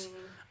print.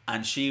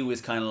 And she was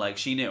kind of like,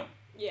 she knew.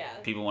 Yeah.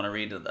 People want to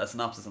read a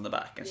synopsis on the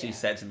back, and she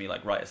said to me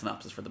like, write a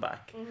synopsis for the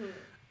back.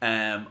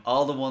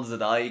 All the ones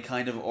that I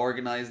kind of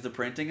organized the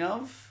printing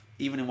of,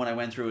 even when I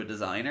went through a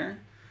designer,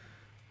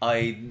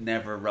 I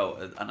never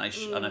wrote it, and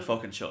I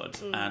fucking should.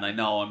 And I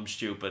know I'm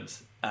stupid,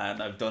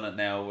 and I've done it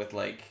now with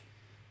like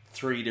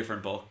 3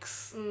 different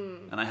books,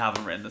 and I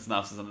haven't written the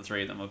synopsis on the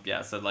 3 of them up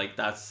yet. So like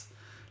that's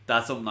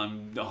something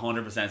I'm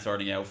 100%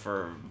 sorting out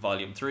for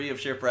volume 3 of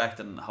Shipwrecked,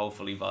 and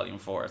hopefully volume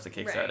 4 as the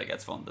Kickstarter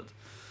gets funded.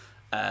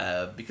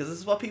 Because this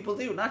is what people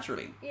do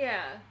naturally.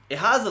 Yeah. It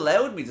has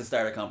allowed me to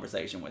start a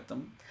conversation with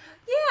them.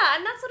 Yeah,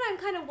 and that's what I'm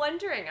kind of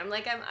wondering.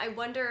 I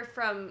wonder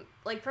from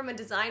a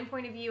design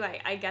point of view,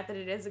 I get that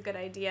it is a good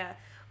idea,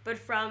 but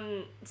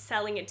from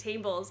selling at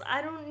tables,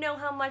 I don't know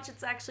how much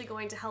it's actually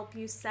going to help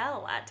you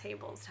sell at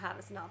tables to have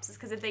a synopsis.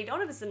 Because if they don't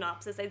have a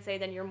synopsis, I'd say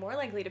then you're more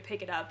likely to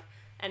pick it up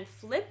and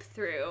flip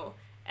through,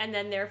 and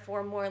then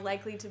therefore more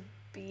likely to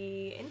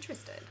be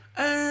interested.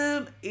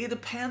 It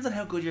depends on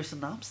how good your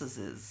synopsis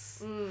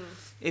is.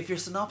 If your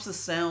synopsis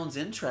sounds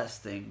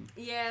interesting,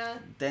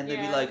 then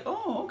they'd be like,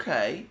 oh,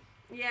 okay.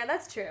 Yeah,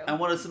 that's true. And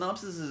what a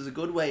synopsis is a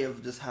good way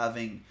of just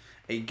having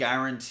a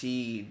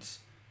guaranteed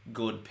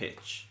good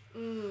pitch.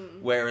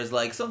 Whereas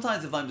like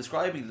sometimes if I'm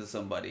describing it to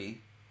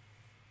somebody,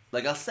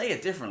 like I'll say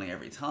it differently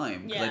every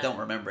time because I don't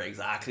remember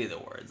exactly the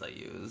words I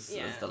use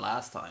as the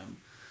last time.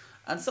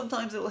 And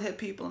sometimes it will hit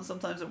people and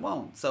sometimes it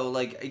won't. So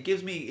like it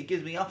gives me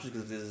options,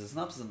 because if there's a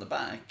synopsis on the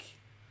back,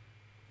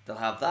 they'll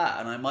have that,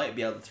 and I might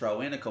be able to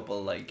throw in a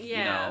couple but you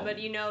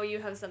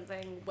have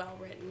something well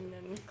written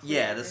and clear.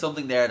 Yeah, there's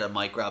something there that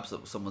might grab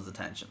someone's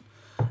attention.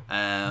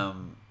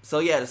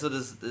 So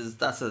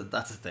that's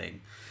a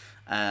thing.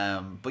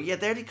 But yeah,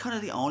 they're kind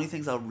of the only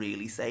things I'll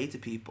really say to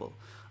people.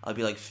 I'll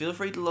be like, feel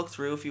free to look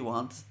through if you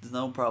want. There's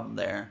no problem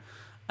there.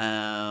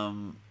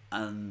 And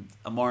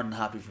I'm more than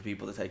happy for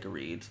people to take a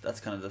read. That's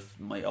kind of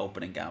my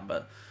opening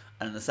gambit.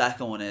 And the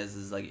second one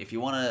is like, if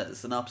you want a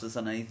synopsis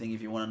on anything,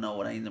 if you want to know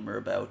what any of them are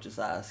about, just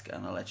ask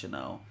and I'll let you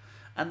know.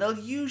 And they'll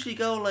usually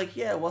go like,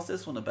 yeah, what's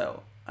this one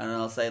about? And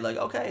I'll say like,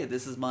 okay,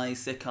 this is my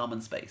sitcom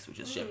in space,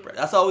 which is Shipwrecked.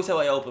 That's always how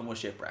I open with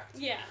Shipwrecked.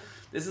 Yeah.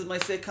 This is my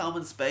sitcom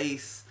in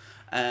space.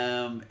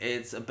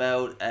 It's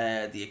about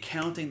the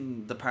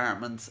accounting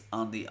department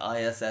on the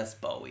ISS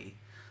Bowie.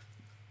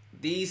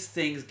 These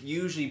things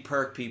usually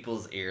perk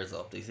people's ears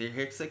up. They say,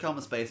 hear sitcom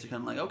in space, you're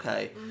kind of like,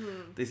 okay.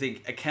 They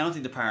think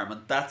accounting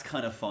department, that's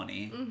kind of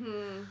funny.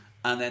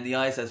 And then the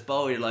ISS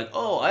Bowie, you're like,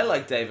 oh, I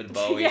like David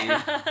Bowie. And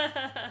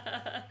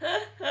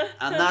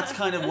that's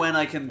kind of when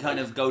I can kind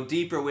of go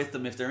deeper with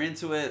them if they're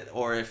into it,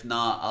 or if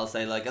not, I'll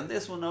say like, and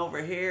this one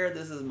over here,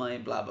 this is my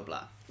blah, blah,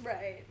 blah.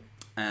 Right.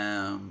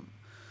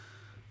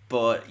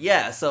 But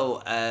yeah,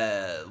 so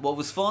what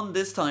was fun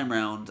this time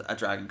round at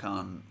Dragon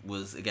Con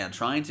was, again,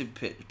 trying to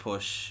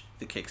push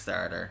the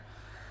Kickstarter.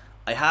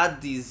 I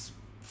had these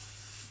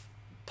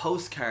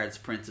postcards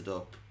printed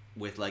up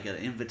with like an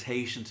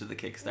invitation to the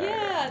Kickstarter.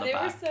 Yeah, on the they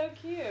back. were so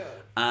cute.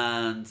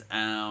 And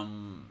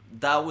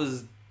that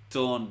was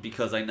done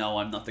because I know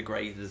I'm not the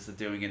greatest at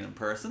doing it in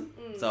person.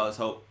 So I was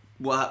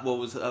what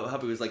was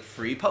happy was like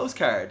free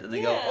postcard, and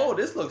they go, Yeah. oh,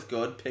 this looks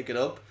good, pick it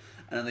up,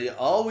 and then they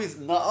always,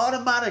 not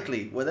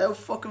automatically, without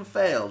fucking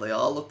fail, they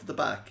all looked at the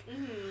back,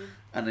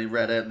 and they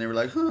read it, and they were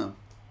like, huh.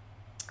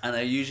 And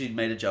I usually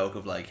made a joke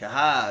of like,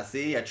 haha,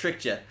 see, I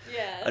tricked you.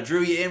 Yeah. I drew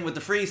you in with the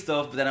free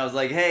stuff, but then I was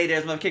like, hey,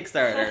 there's my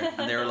Kickstarter.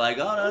 And they were like,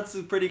 oh,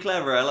 that's pretty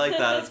clever. I like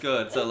that. It's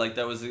good. So like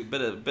there was a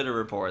bit of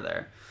rapport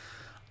there.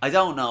 I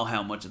don't know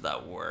how much of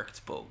that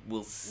worked, but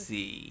we'll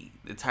see.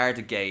 It's hard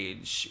to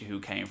gauge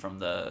who came from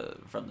the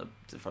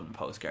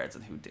postcards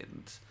and who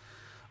didn't.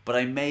 But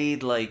I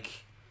made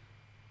like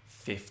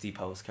 50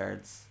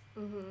 postcards.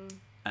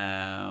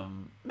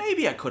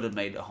 Maybe I could have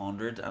made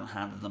 100 and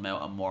handed them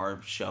out on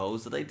more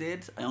shows that I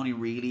did. I only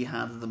really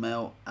handed them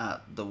out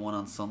at the one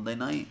on Sunday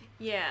night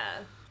Yeah.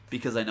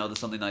 because I know the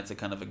Sunday night's a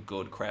kind of a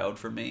good crowd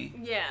for me.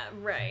 Yeah,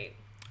 right.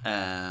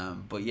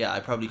 But yeah, I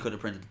probably could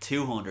have printed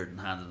 200 and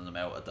handed them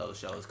out at those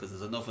shows because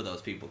there's enough of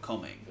those people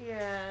coming.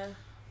 Yeah.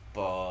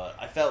 But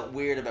I felt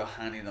weird about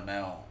handing them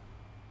out.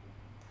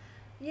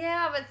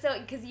 Yeah, but so,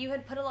 because you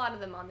had put a lot of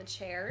them on the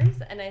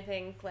chairs, and I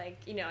think,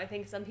 like, you know, I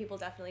think some people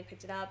definitely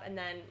picked it up, and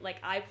then, like,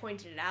 I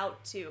pointed it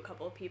out to a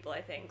couple of people,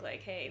 I think,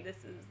 like, hey, this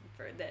is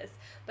for this.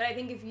 But I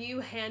think if you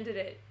handed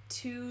it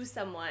to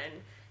someone,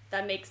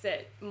 that makes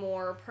it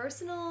more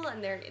personal,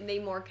 and they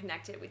more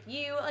connected with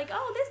you. Like,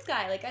 oh, this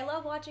guy, like, I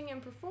love watching him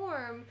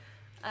perform.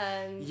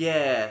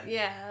 Yeah.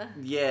 Yeah.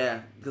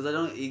 Yeah, because I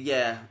don't,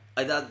 yeah,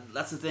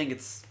 that's the thing,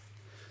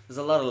 there's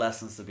a lot of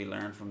lessons to be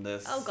learned from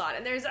this. Oh, God,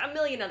 and there's a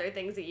million other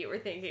things that you were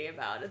thinking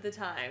about at the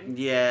time.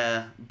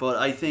 Yeah, but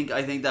I think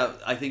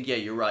yeah,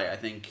 you're right.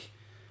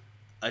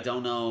 I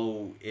don't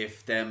know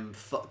if them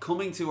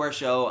coming to our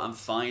show and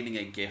finding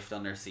a gift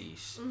on their seat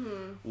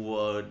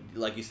would,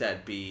 like you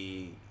said,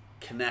 be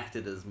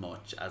connected as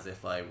much as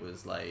if I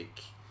was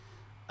like,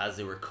 as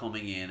they were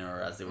coming in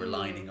or as they were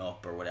lining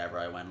up or whatever,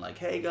 I went like,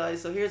 hey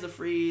guys, so here's a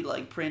free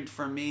like print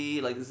from me,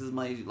 like this is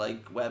my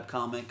like web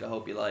comic, I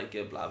hope you like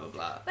it, blah blah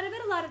blah. But I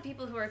bet a lot of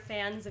people who are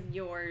fans of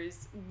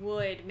yours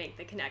would make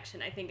the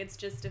connection. I think it's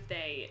just if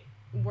they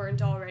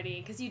weren't already,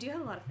 because you do have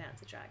a lot of fans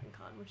at Dragon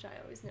Con, which I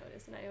always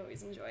notice and I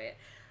always enjoy it.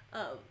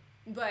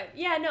 But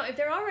yeah, no, if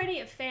they're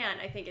already a fan,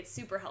 I think it's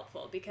super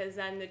helpful because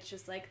then it's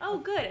just like, oh,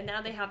 good. And now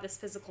they have this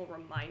physical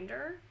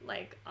reminder,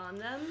 like, on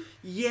them.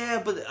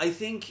 Yeah, but I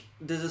think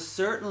there's a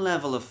certain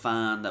level of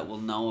fan that will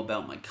know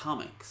about my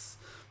comics.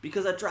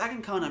 Because at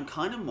Dragon Con, I'm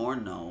kind of more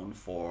known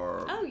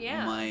for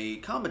my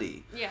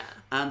comedy. Yeah.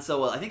 And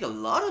so I think a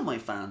lot of my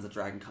fans at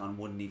Dragon Con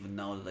wouldn't even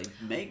know that I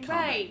make comics.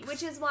 Right,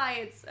 which is why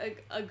it's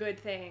a good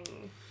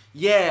thing.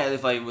 Yeah,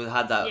 if I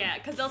had that. Yeah,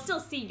 because they'll still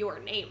see your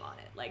name on it.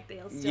 Like,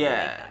 they'll still make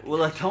that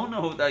well, I don't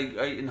know.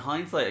 In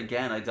hindsight,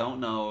 again, I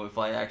don't know if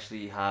I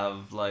actually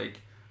have,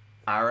 like,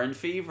 Aaron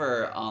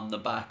Fever on the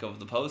back of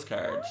the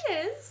postcard. Oh,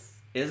 it is.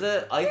 Is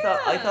it? I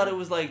thought it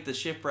was, like, the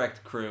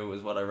Shipwrecked Crew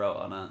is what I wrote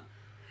on it.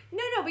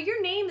 No, but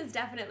your name is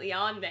definitely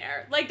on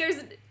there. Like,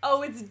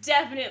 it's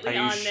definitely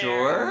on there. Are you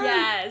sure?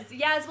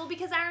 Yes, well,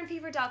 because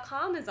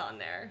IronFever.com is on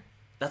there.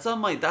 That's on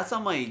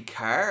my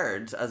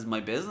card, as my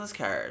business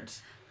card.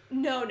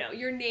 No,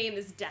 your name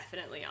is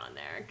definitely on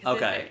there.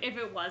 Okay. If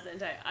it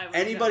wasn't, I would.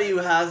 Anybody who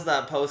has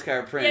that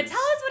postcard print. Yeah, tell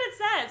us what it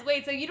says.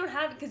 Wait, so you don't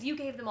have, because you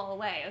gave them all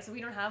away, so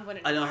we don't have one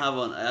anymore. I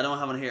don't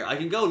have one here. I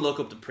can go look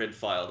up the print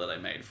file that I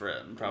made for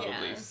it and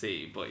probably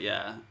see, but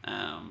yeah.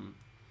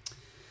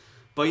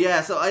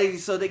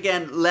 So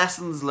again,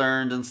 lessons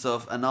learned and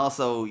stuff, and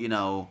also, you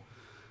know,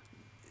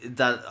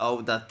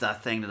 that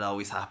thing that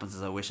always happens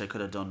is I wish I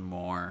could have done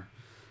more.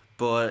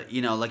 But,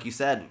 you know, like you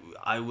said,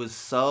 I was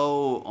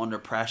so under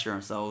pressure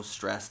and so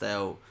stressed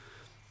out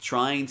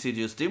trying to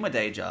just do my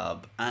day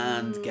job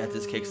and get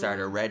this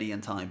Kickstarter ready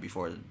in time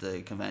before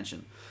the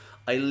convention.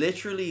 I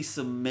literally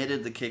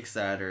submitted the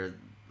Kickstarter,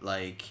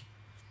 like,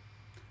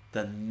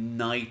 the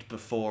night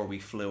before we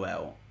flew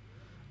out.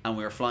 And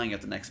we were flying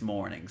out the next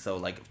morning, so,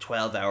 like,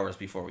 12 hours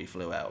before we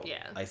flew out,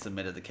 I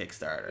submitted the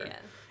Kickstarter. Yeah.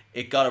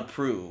 It got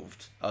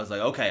approved. I was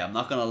like, okay, I'm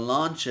not going to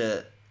launch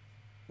it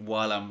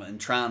while I'm in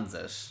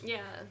transit. Yeah.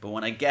 But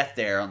when I get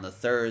there on the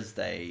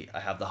Thursday, I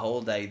have the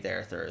whole day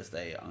there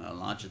Thursday. I'm going to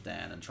launch it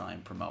then and try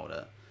and promote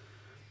it.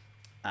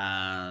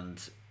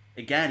 And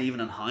again,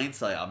 even in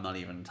hindsight, I'm not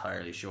even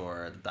entirely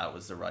sure that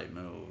was the right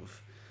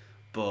move.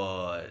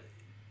 But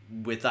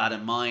with that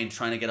in mind,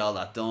 trying to get all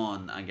that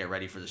done and get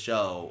ready for the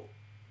show,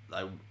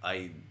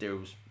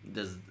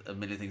 there's a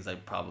million things I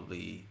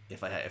probably,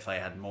 if I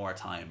had more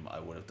time, I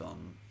would have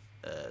done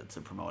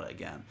to promote it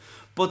again.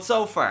 But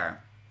so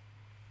far,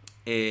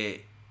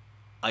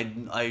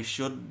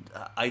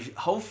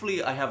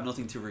 hopefully I have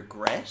nothing to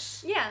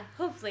regret. Yeah,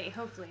 hopefully.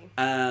 Because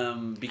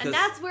and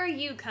that's where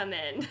you come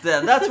in.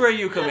 That's where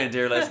you come in,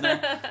 dear listener.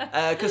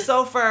 Because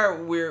so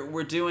far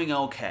we're doing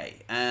okay.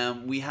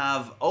 We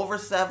have over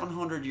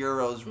 700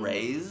 euros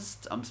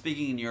raised. I'm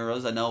speaking in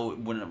euros. I know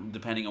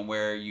depending on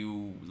where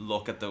you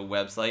look at the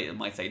website, it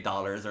might say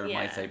dollars or it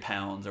might say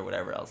pounds or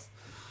whatever else.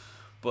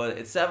 But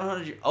it's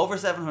over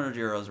 700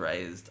 euros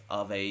raised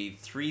of a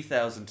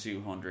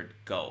 3,200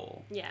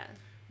 goal. Yeah.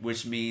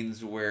 Which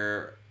means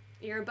we're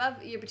You're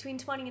between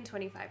 20 and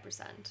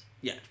 25%.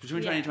 Yeah,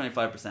 between 20 and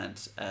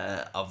 25%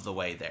 of the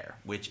way there,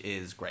 which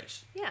is great.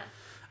 Yeah.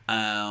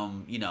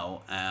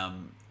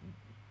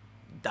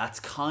 That's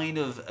kind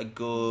of a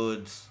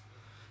good...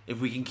 If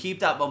we can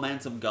keep that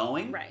momentum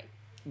going, right,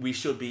 we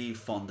should be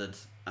funded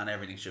and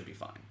everything should be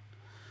fine.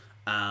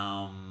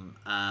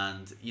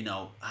 And,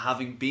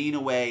 having been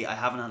away, I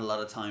haven't had a lot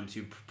of time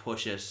to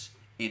push it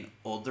in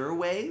other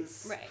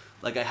ways. Right.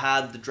 Like, I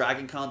had the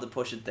Dragon Con to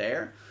push it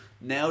there.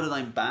 Now that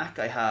I'm back,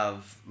 I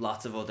have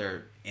lots of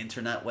other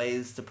internet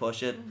ways to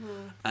push it.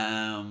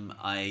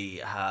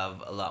 I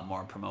have a lot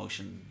more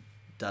promotion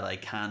that I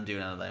can do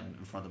now that I'm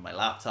in front of my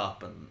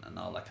laptop and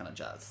all that kind of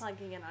jazz.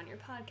 Plugging in on your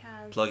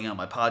podcast. Plugging on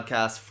my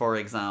podcast, for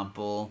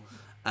example.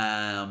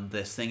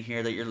 This thing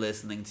here that you're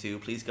listening to,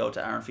 please go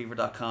to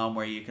aaronfever.com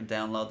where you can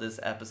download this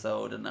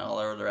episode and all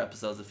our other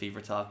episodes of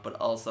Fever Talk, but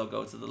also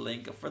go to the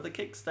link for the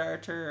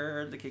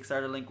Kickstarter. The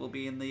Kickstarter link will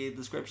be in the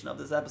description of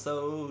this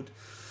episode.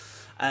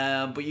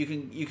 But you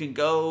can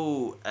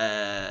go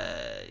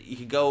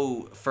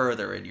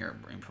further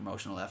in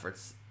promotional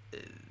efforts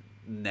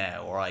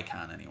now, or I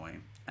can anyway,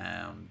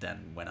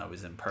 than when I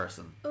was in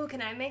person. Oh,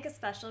 can I make a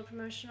special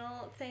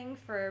promotional thing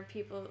for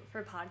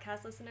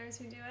podcast listeners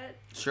who do it?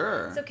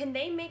 Sure. So can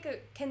they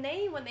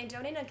when they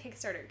donate on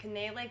Kickstarter, can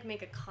they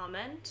make a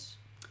comment?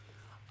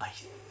 I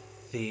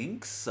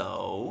think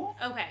so.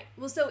 Okay.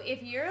 Well, so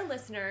if you're a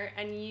listener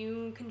and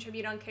you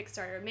contribute on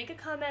Kickstarter, make a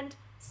comment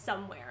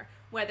somewhere.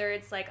 Whether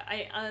it's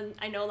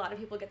I know a lot of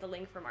people get the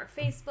link from our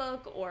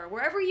Facebook or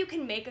wherever you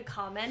can make a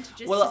comment.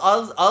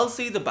 I'll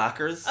see the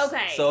backers.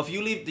 Okay. So if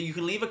you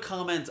can leave a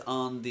comment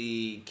on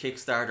the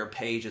Kickstarter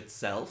page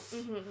itself.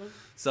 Mm-hmm.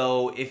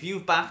 So if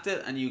you've backed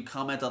it and you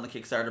comment on the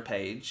Kickstarter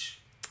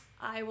page,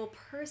 I will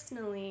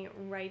personally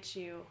write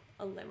you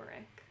a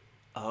limerick.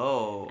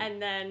 Oh.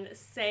 And then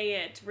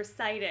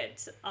recite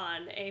it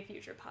on a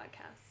future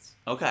podcast.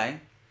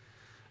 Okay.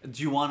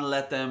 Do you want to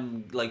let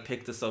them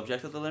pick the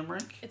subject of the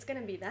limerick? It's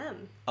gonna be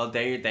them. Oh,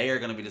 they are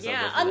gonna be the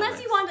subject. Yeah,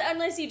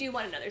 unless you do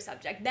want another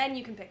subject, then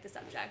you can pick the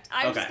subject.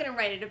 I'm just gonna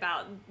write it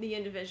about the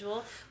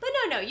individual. But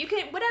no, you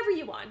can whatever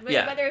you want.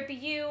 Whether it be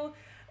you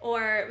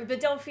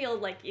but don't feel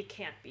like it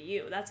can't be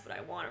you. That's what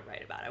I want to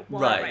write about. I want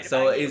to write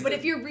about you. But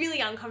if you're really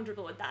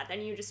uncomfortable with that,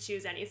 then you just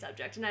choose any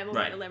subject, and I will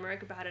write a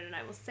limerick about it, and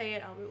I will say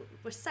it. I'll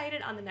recite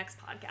it on the next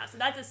podcast. So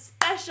that's a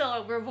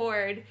special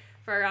reward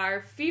for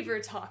our Fever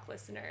Talk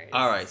listeners.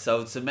 All right,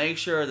 so to make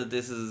sure that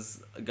this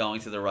is going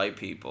to the right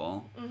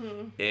people,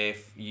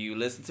 if you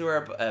listen to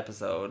our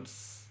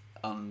episodes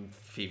on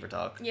Fever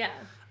Talk,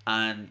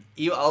 and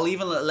I'll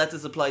even let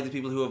this apply to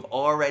people who have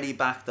already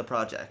backed the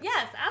project.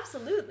 Yes,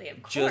 absolutely,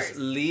 of course. Just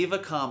leave a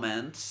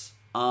comment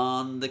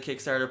on the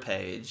Kickstarter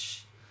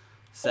page.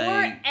 Saying,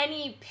 or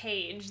any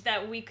page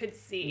that we could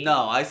see.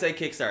 No, I say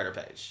Kickstarter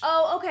page.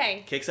 Oh,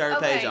 okay. Kickstarter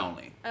page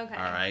only. Okay.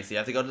 All right, so you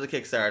have to go to the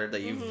Kickstarter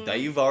that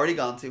you've already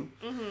gone to,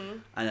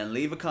 and then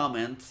leave a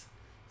comment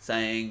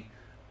saying,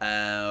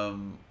 hashtag,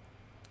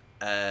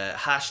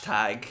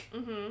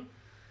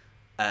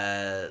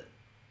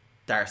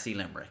 Darcy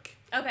Limerick.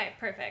 Okay,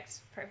 perfect.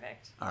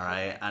 All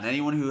right, and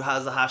anyone who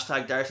has the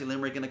hashtag Darcy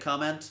Limerick in a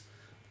comment,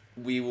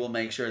 we will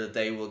make sure that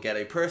they will get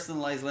a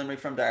personalized limerick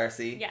from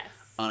Darcy. Yes.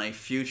 On a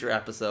future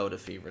episode of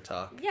Fever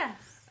Talk.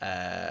 Yes.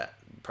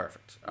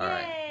 Perfect. All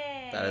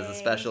right. That is a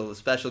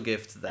special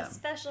gift to them. A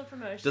special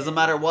promotion. Doesn't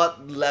matter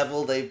what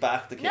level they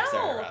back the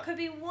Kickstarter at. No, could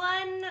be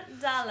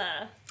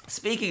 $1.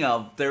 Speaking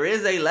of, there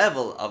is a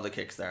level of the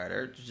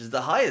Kickstarter, which is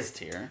the highest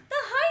tier. The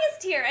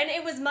highest tier, and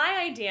it was my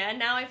idea, and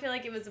now I feel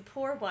like it was a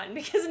poor one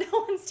because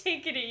no one's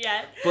taken it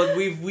yet. But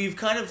we've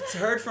kind of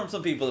heard from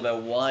some people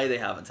about why they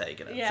haven't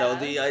taken it. Yeah. So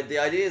the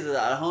idea is that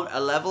at a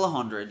level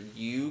 100,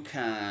 you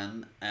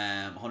can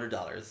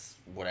 $100,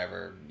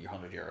 whatever, your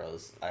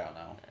 €100. I don't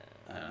know.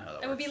 I don't know how that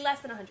works. It would be less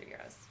than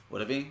 €100.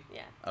 Would it be?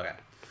 Yeah. Okay.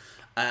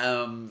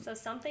 So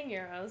something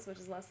euros, which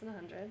is less than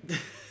 100.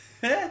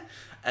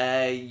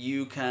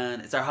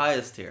 It's our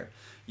highest tier.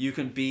 You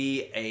can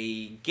be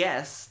a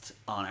guest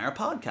on our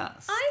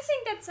podcast. I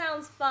think that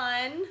sounds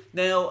fun.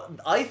 Now,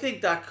 I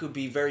think that could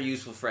be very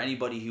useful for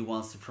anybody who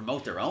wants to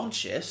promote their own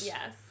shit.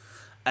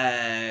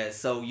 Yes.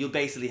 So you'll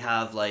basically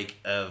have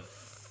a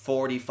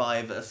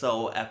 45 or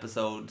so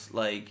episodes,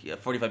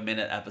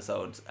 45-minute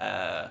episodes,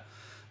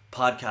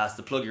 podcast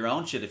to plug your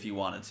own shit if you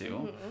wanted to.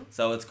 Mm-hmm.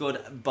 So it's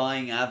good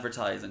buying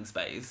advertising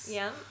space.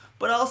 Yeah.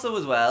 But also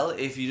as well,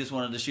 if you just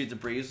wanted to shoot the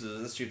breeze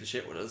with us, shoot the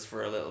shit with us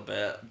for a little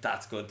bit,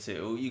 that's good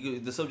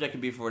too. The subject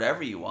can be for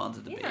whatever you want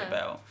it to be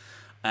about.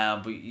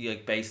 But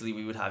basically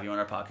we would have you on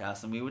our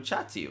podcast and we would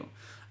chat to you.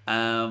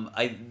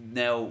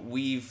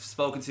 We've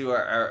spoken to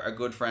our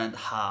good friend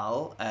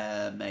Hal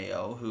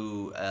Mayo,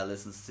 who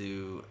listens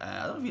to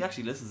I don't know if he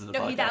actually listens to the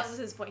podcast. No, that was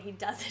his point. He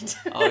doesn't.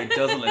 Oh, he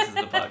doesn't listen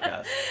to the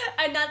podcast.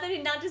 And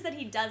not just that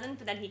he doesn't,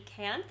 but that he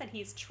can't. That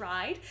he's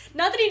tried.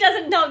 Not that he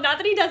doesn't. No, not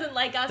that he doesn't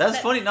like us. That's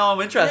funny. No,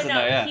 I'm interested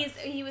now. Yeah.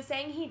 He was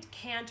saying he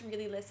can't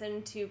really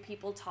listen to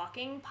people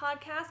talking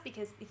podcasts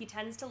because he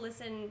tends to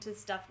listen to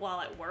stuff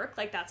while at work.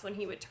 That's when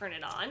he would turn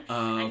it on.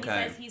 Oh, and he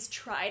says he's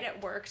tried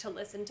at work to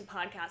listen to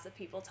podcasts of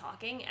people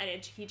talking,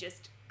 and he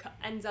just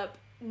ends up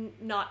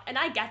not, and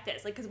I get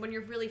this, like, because when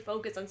you're really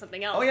focused on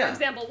something else, Oh, yeah. for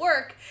example,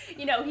 work,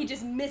 you know, he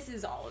just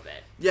misses all of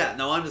it. Yeah,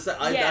 no, I'm just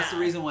that's Yeah. the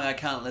reason why I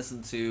can't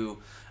listen to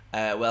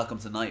Welcome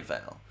to Night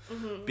Vale.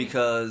 Mm-hmm.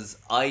 Because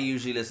I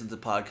usually listen to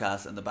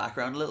podcasts in the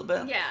background a little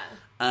bit. Yeah.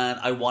 And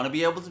I want to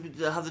be able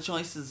to have the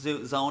choice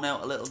to zone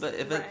out a little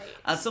bit. Right.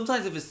 And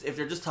sometimes if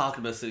they're just talking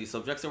about silly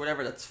subjects or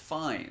whatever, that's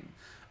fine.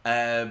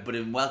 But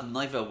in Welcome to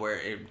Night Vale, where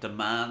it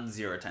demands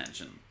your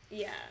attention.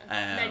 Yeah.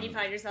 Then you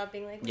find yourself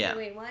being like,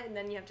 wait, what? And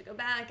then you have to go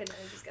back, and then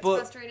it just gets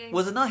frustrating.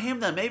 Was it not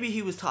him then? Maybe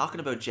he was talking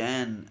about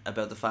Jen,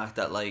 about the fact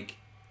that, like,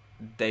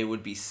 they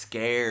would be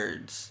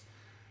scared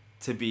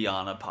to be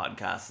on a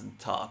podcast and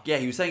talk. Yeah,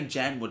 he was saying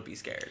Jen would be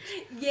scared.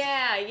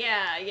 Yeah.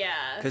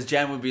 Because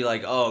Jen would be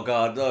like, oh,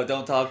 God, no,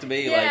 don't talk to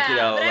me. Yeah, like, you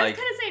know, but I was like,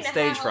 kind of saying to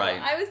stage Hal,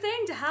 fright. I was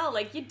saying to Hal,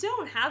 like, you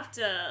don't have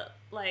to,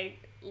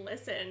 like,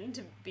 listen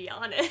to be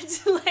on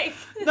it. Like,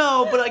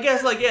 no, but I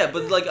guess, like, yeah,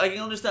 but, like, I can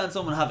understand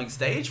someone having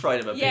stage fright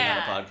about being on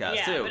a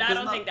podcast, too. But I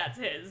don't think that's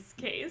his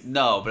case.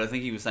 No, but I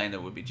think he was saying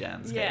that would be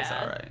Jen's case,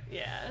 alright.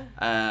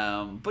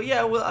 Yeah. But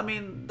yeah, well, I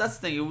mean, that's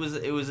the thing.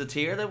 It was a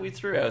tier that we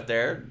threw out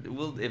there.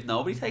 Well, if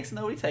nobody takes,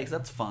 nobody takes.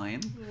 That's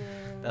fine. Yeah.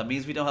 That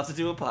means we don't have to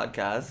do a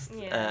podcast.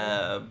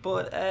 Yeah.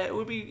 But it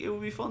would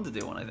be fun to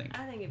do one, I think.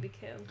 I think it'd be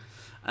cool.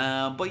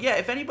 But yeah,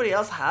 if anybody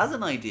else has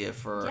an idea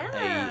for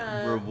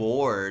Yeah. a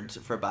reward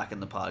for Back in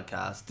the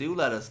Podcast, do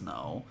let us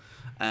know.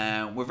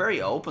 We're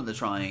very open to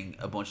trying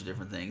a bunch of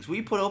different things.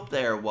 We put up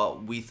there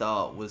what we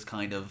thought was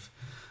kind of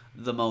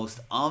the most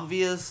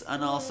obvious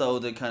and also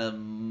the kind of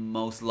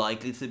most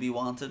likely to be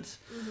wanted.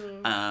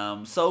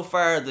 Mm-hmm. So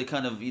far, the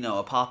kind of, you know,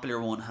 a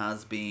popular one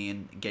has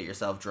been get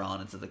yourself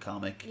drawn into the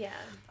comic. Yeah.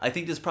 I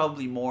think there's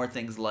probably more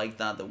things like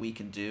that we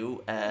can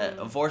do.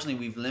 Unfortunately,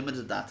 we've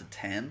limited that to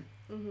 10.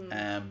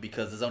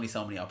 Because there's only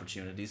so many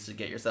opportunities to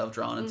get yourself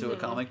drawn into a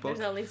comic book.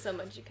 There's only so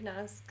much you can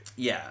ask.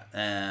 Yeah,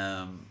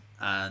 and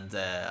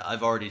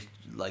I've already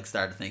like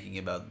started thinking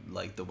about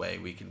like the way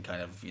we can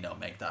kind of, you know,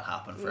 make that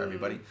happen for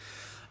everybody.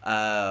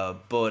 Yeah,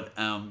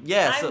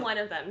 I'm one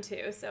of them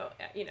too, so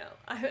you know,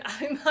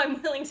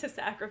 I'm willing to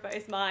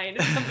sacrifice mine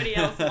if somebody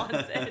else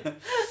wants it.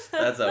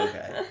 That's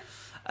okay.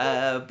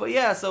 But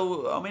yeah,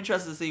 so I'm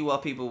interested to see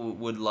what people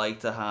would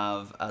like to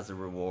have as a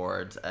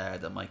reward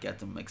that might get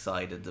them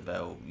excited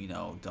about, you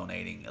know,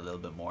 donating a little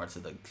bit more to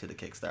the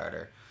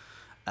Kickstarter.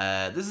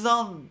 This is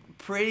all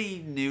pretty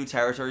new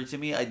territory to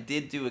me. I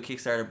did do a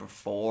Kickstarter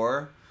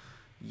before,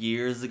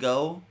 years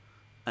ago,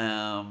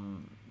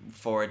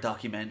 for a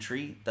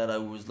documentary that I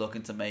was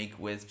looking to make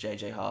with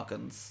JJ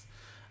Hawkins.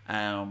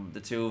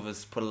 The two of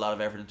us put a lot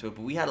of effort into it,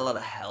 but we had a lot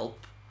of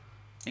help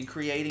in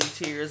creating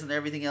tiers and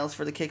everything else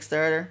for the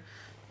Kickstarter.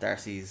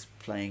 Darcy's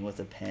playing with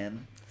a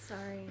pen.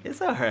 Sorry.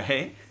 It's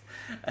alright.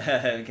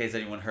 In case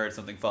anyone heard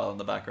something fall in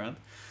the background.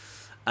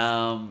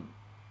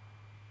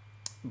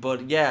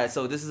 But yeah,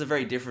 so this is a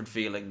very different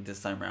feeling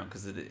this time around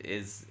because it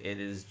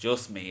is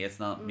just me. It's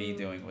not me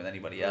doing it with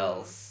anybody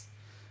else.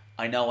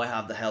 I know I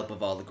have the help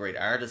of all the great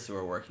artists who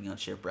are working on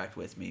Shipwrecked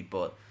with me,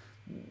 but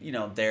you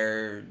know,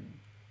 they're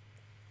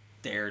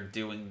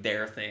doing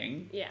their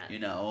thing. Yeah. You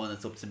know, and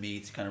it's up to me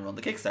to kind of run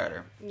the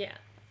Kickstarter. Yeah.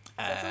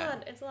 So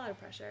it's a lot of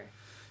pressure.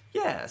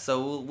 Yeah,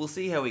 so we'll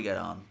see how we get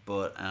on,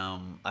 but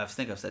I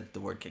think I've said the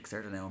word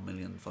Kickstarter now 1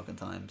 million fucking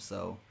times,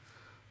 so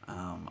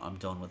I'm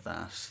done with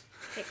that.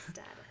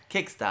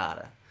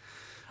 Kickstarter.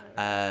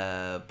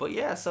 But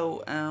yeah,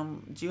 so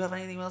do you have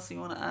anything else you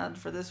want to add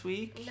for this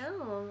week?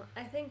 No,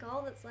 I think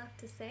all that's left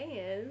to say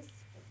is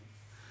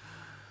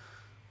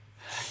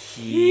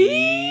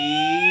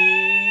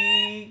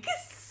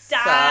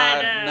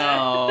Kickstarter.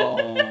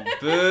 No,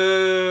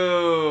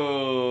 boo.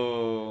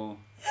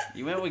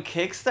 You went with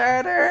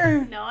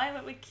Kickstarter? No, I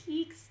went with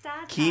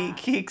Kickstarter.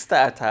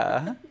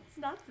 Kickstarter. It's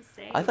not the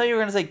same. I thought you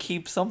were gonna say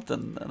keep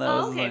something. And I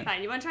was okay, like,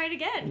 fine. You want to try it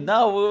again?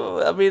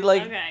 No, I mean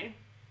like. Okay.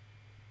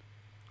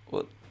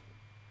 What?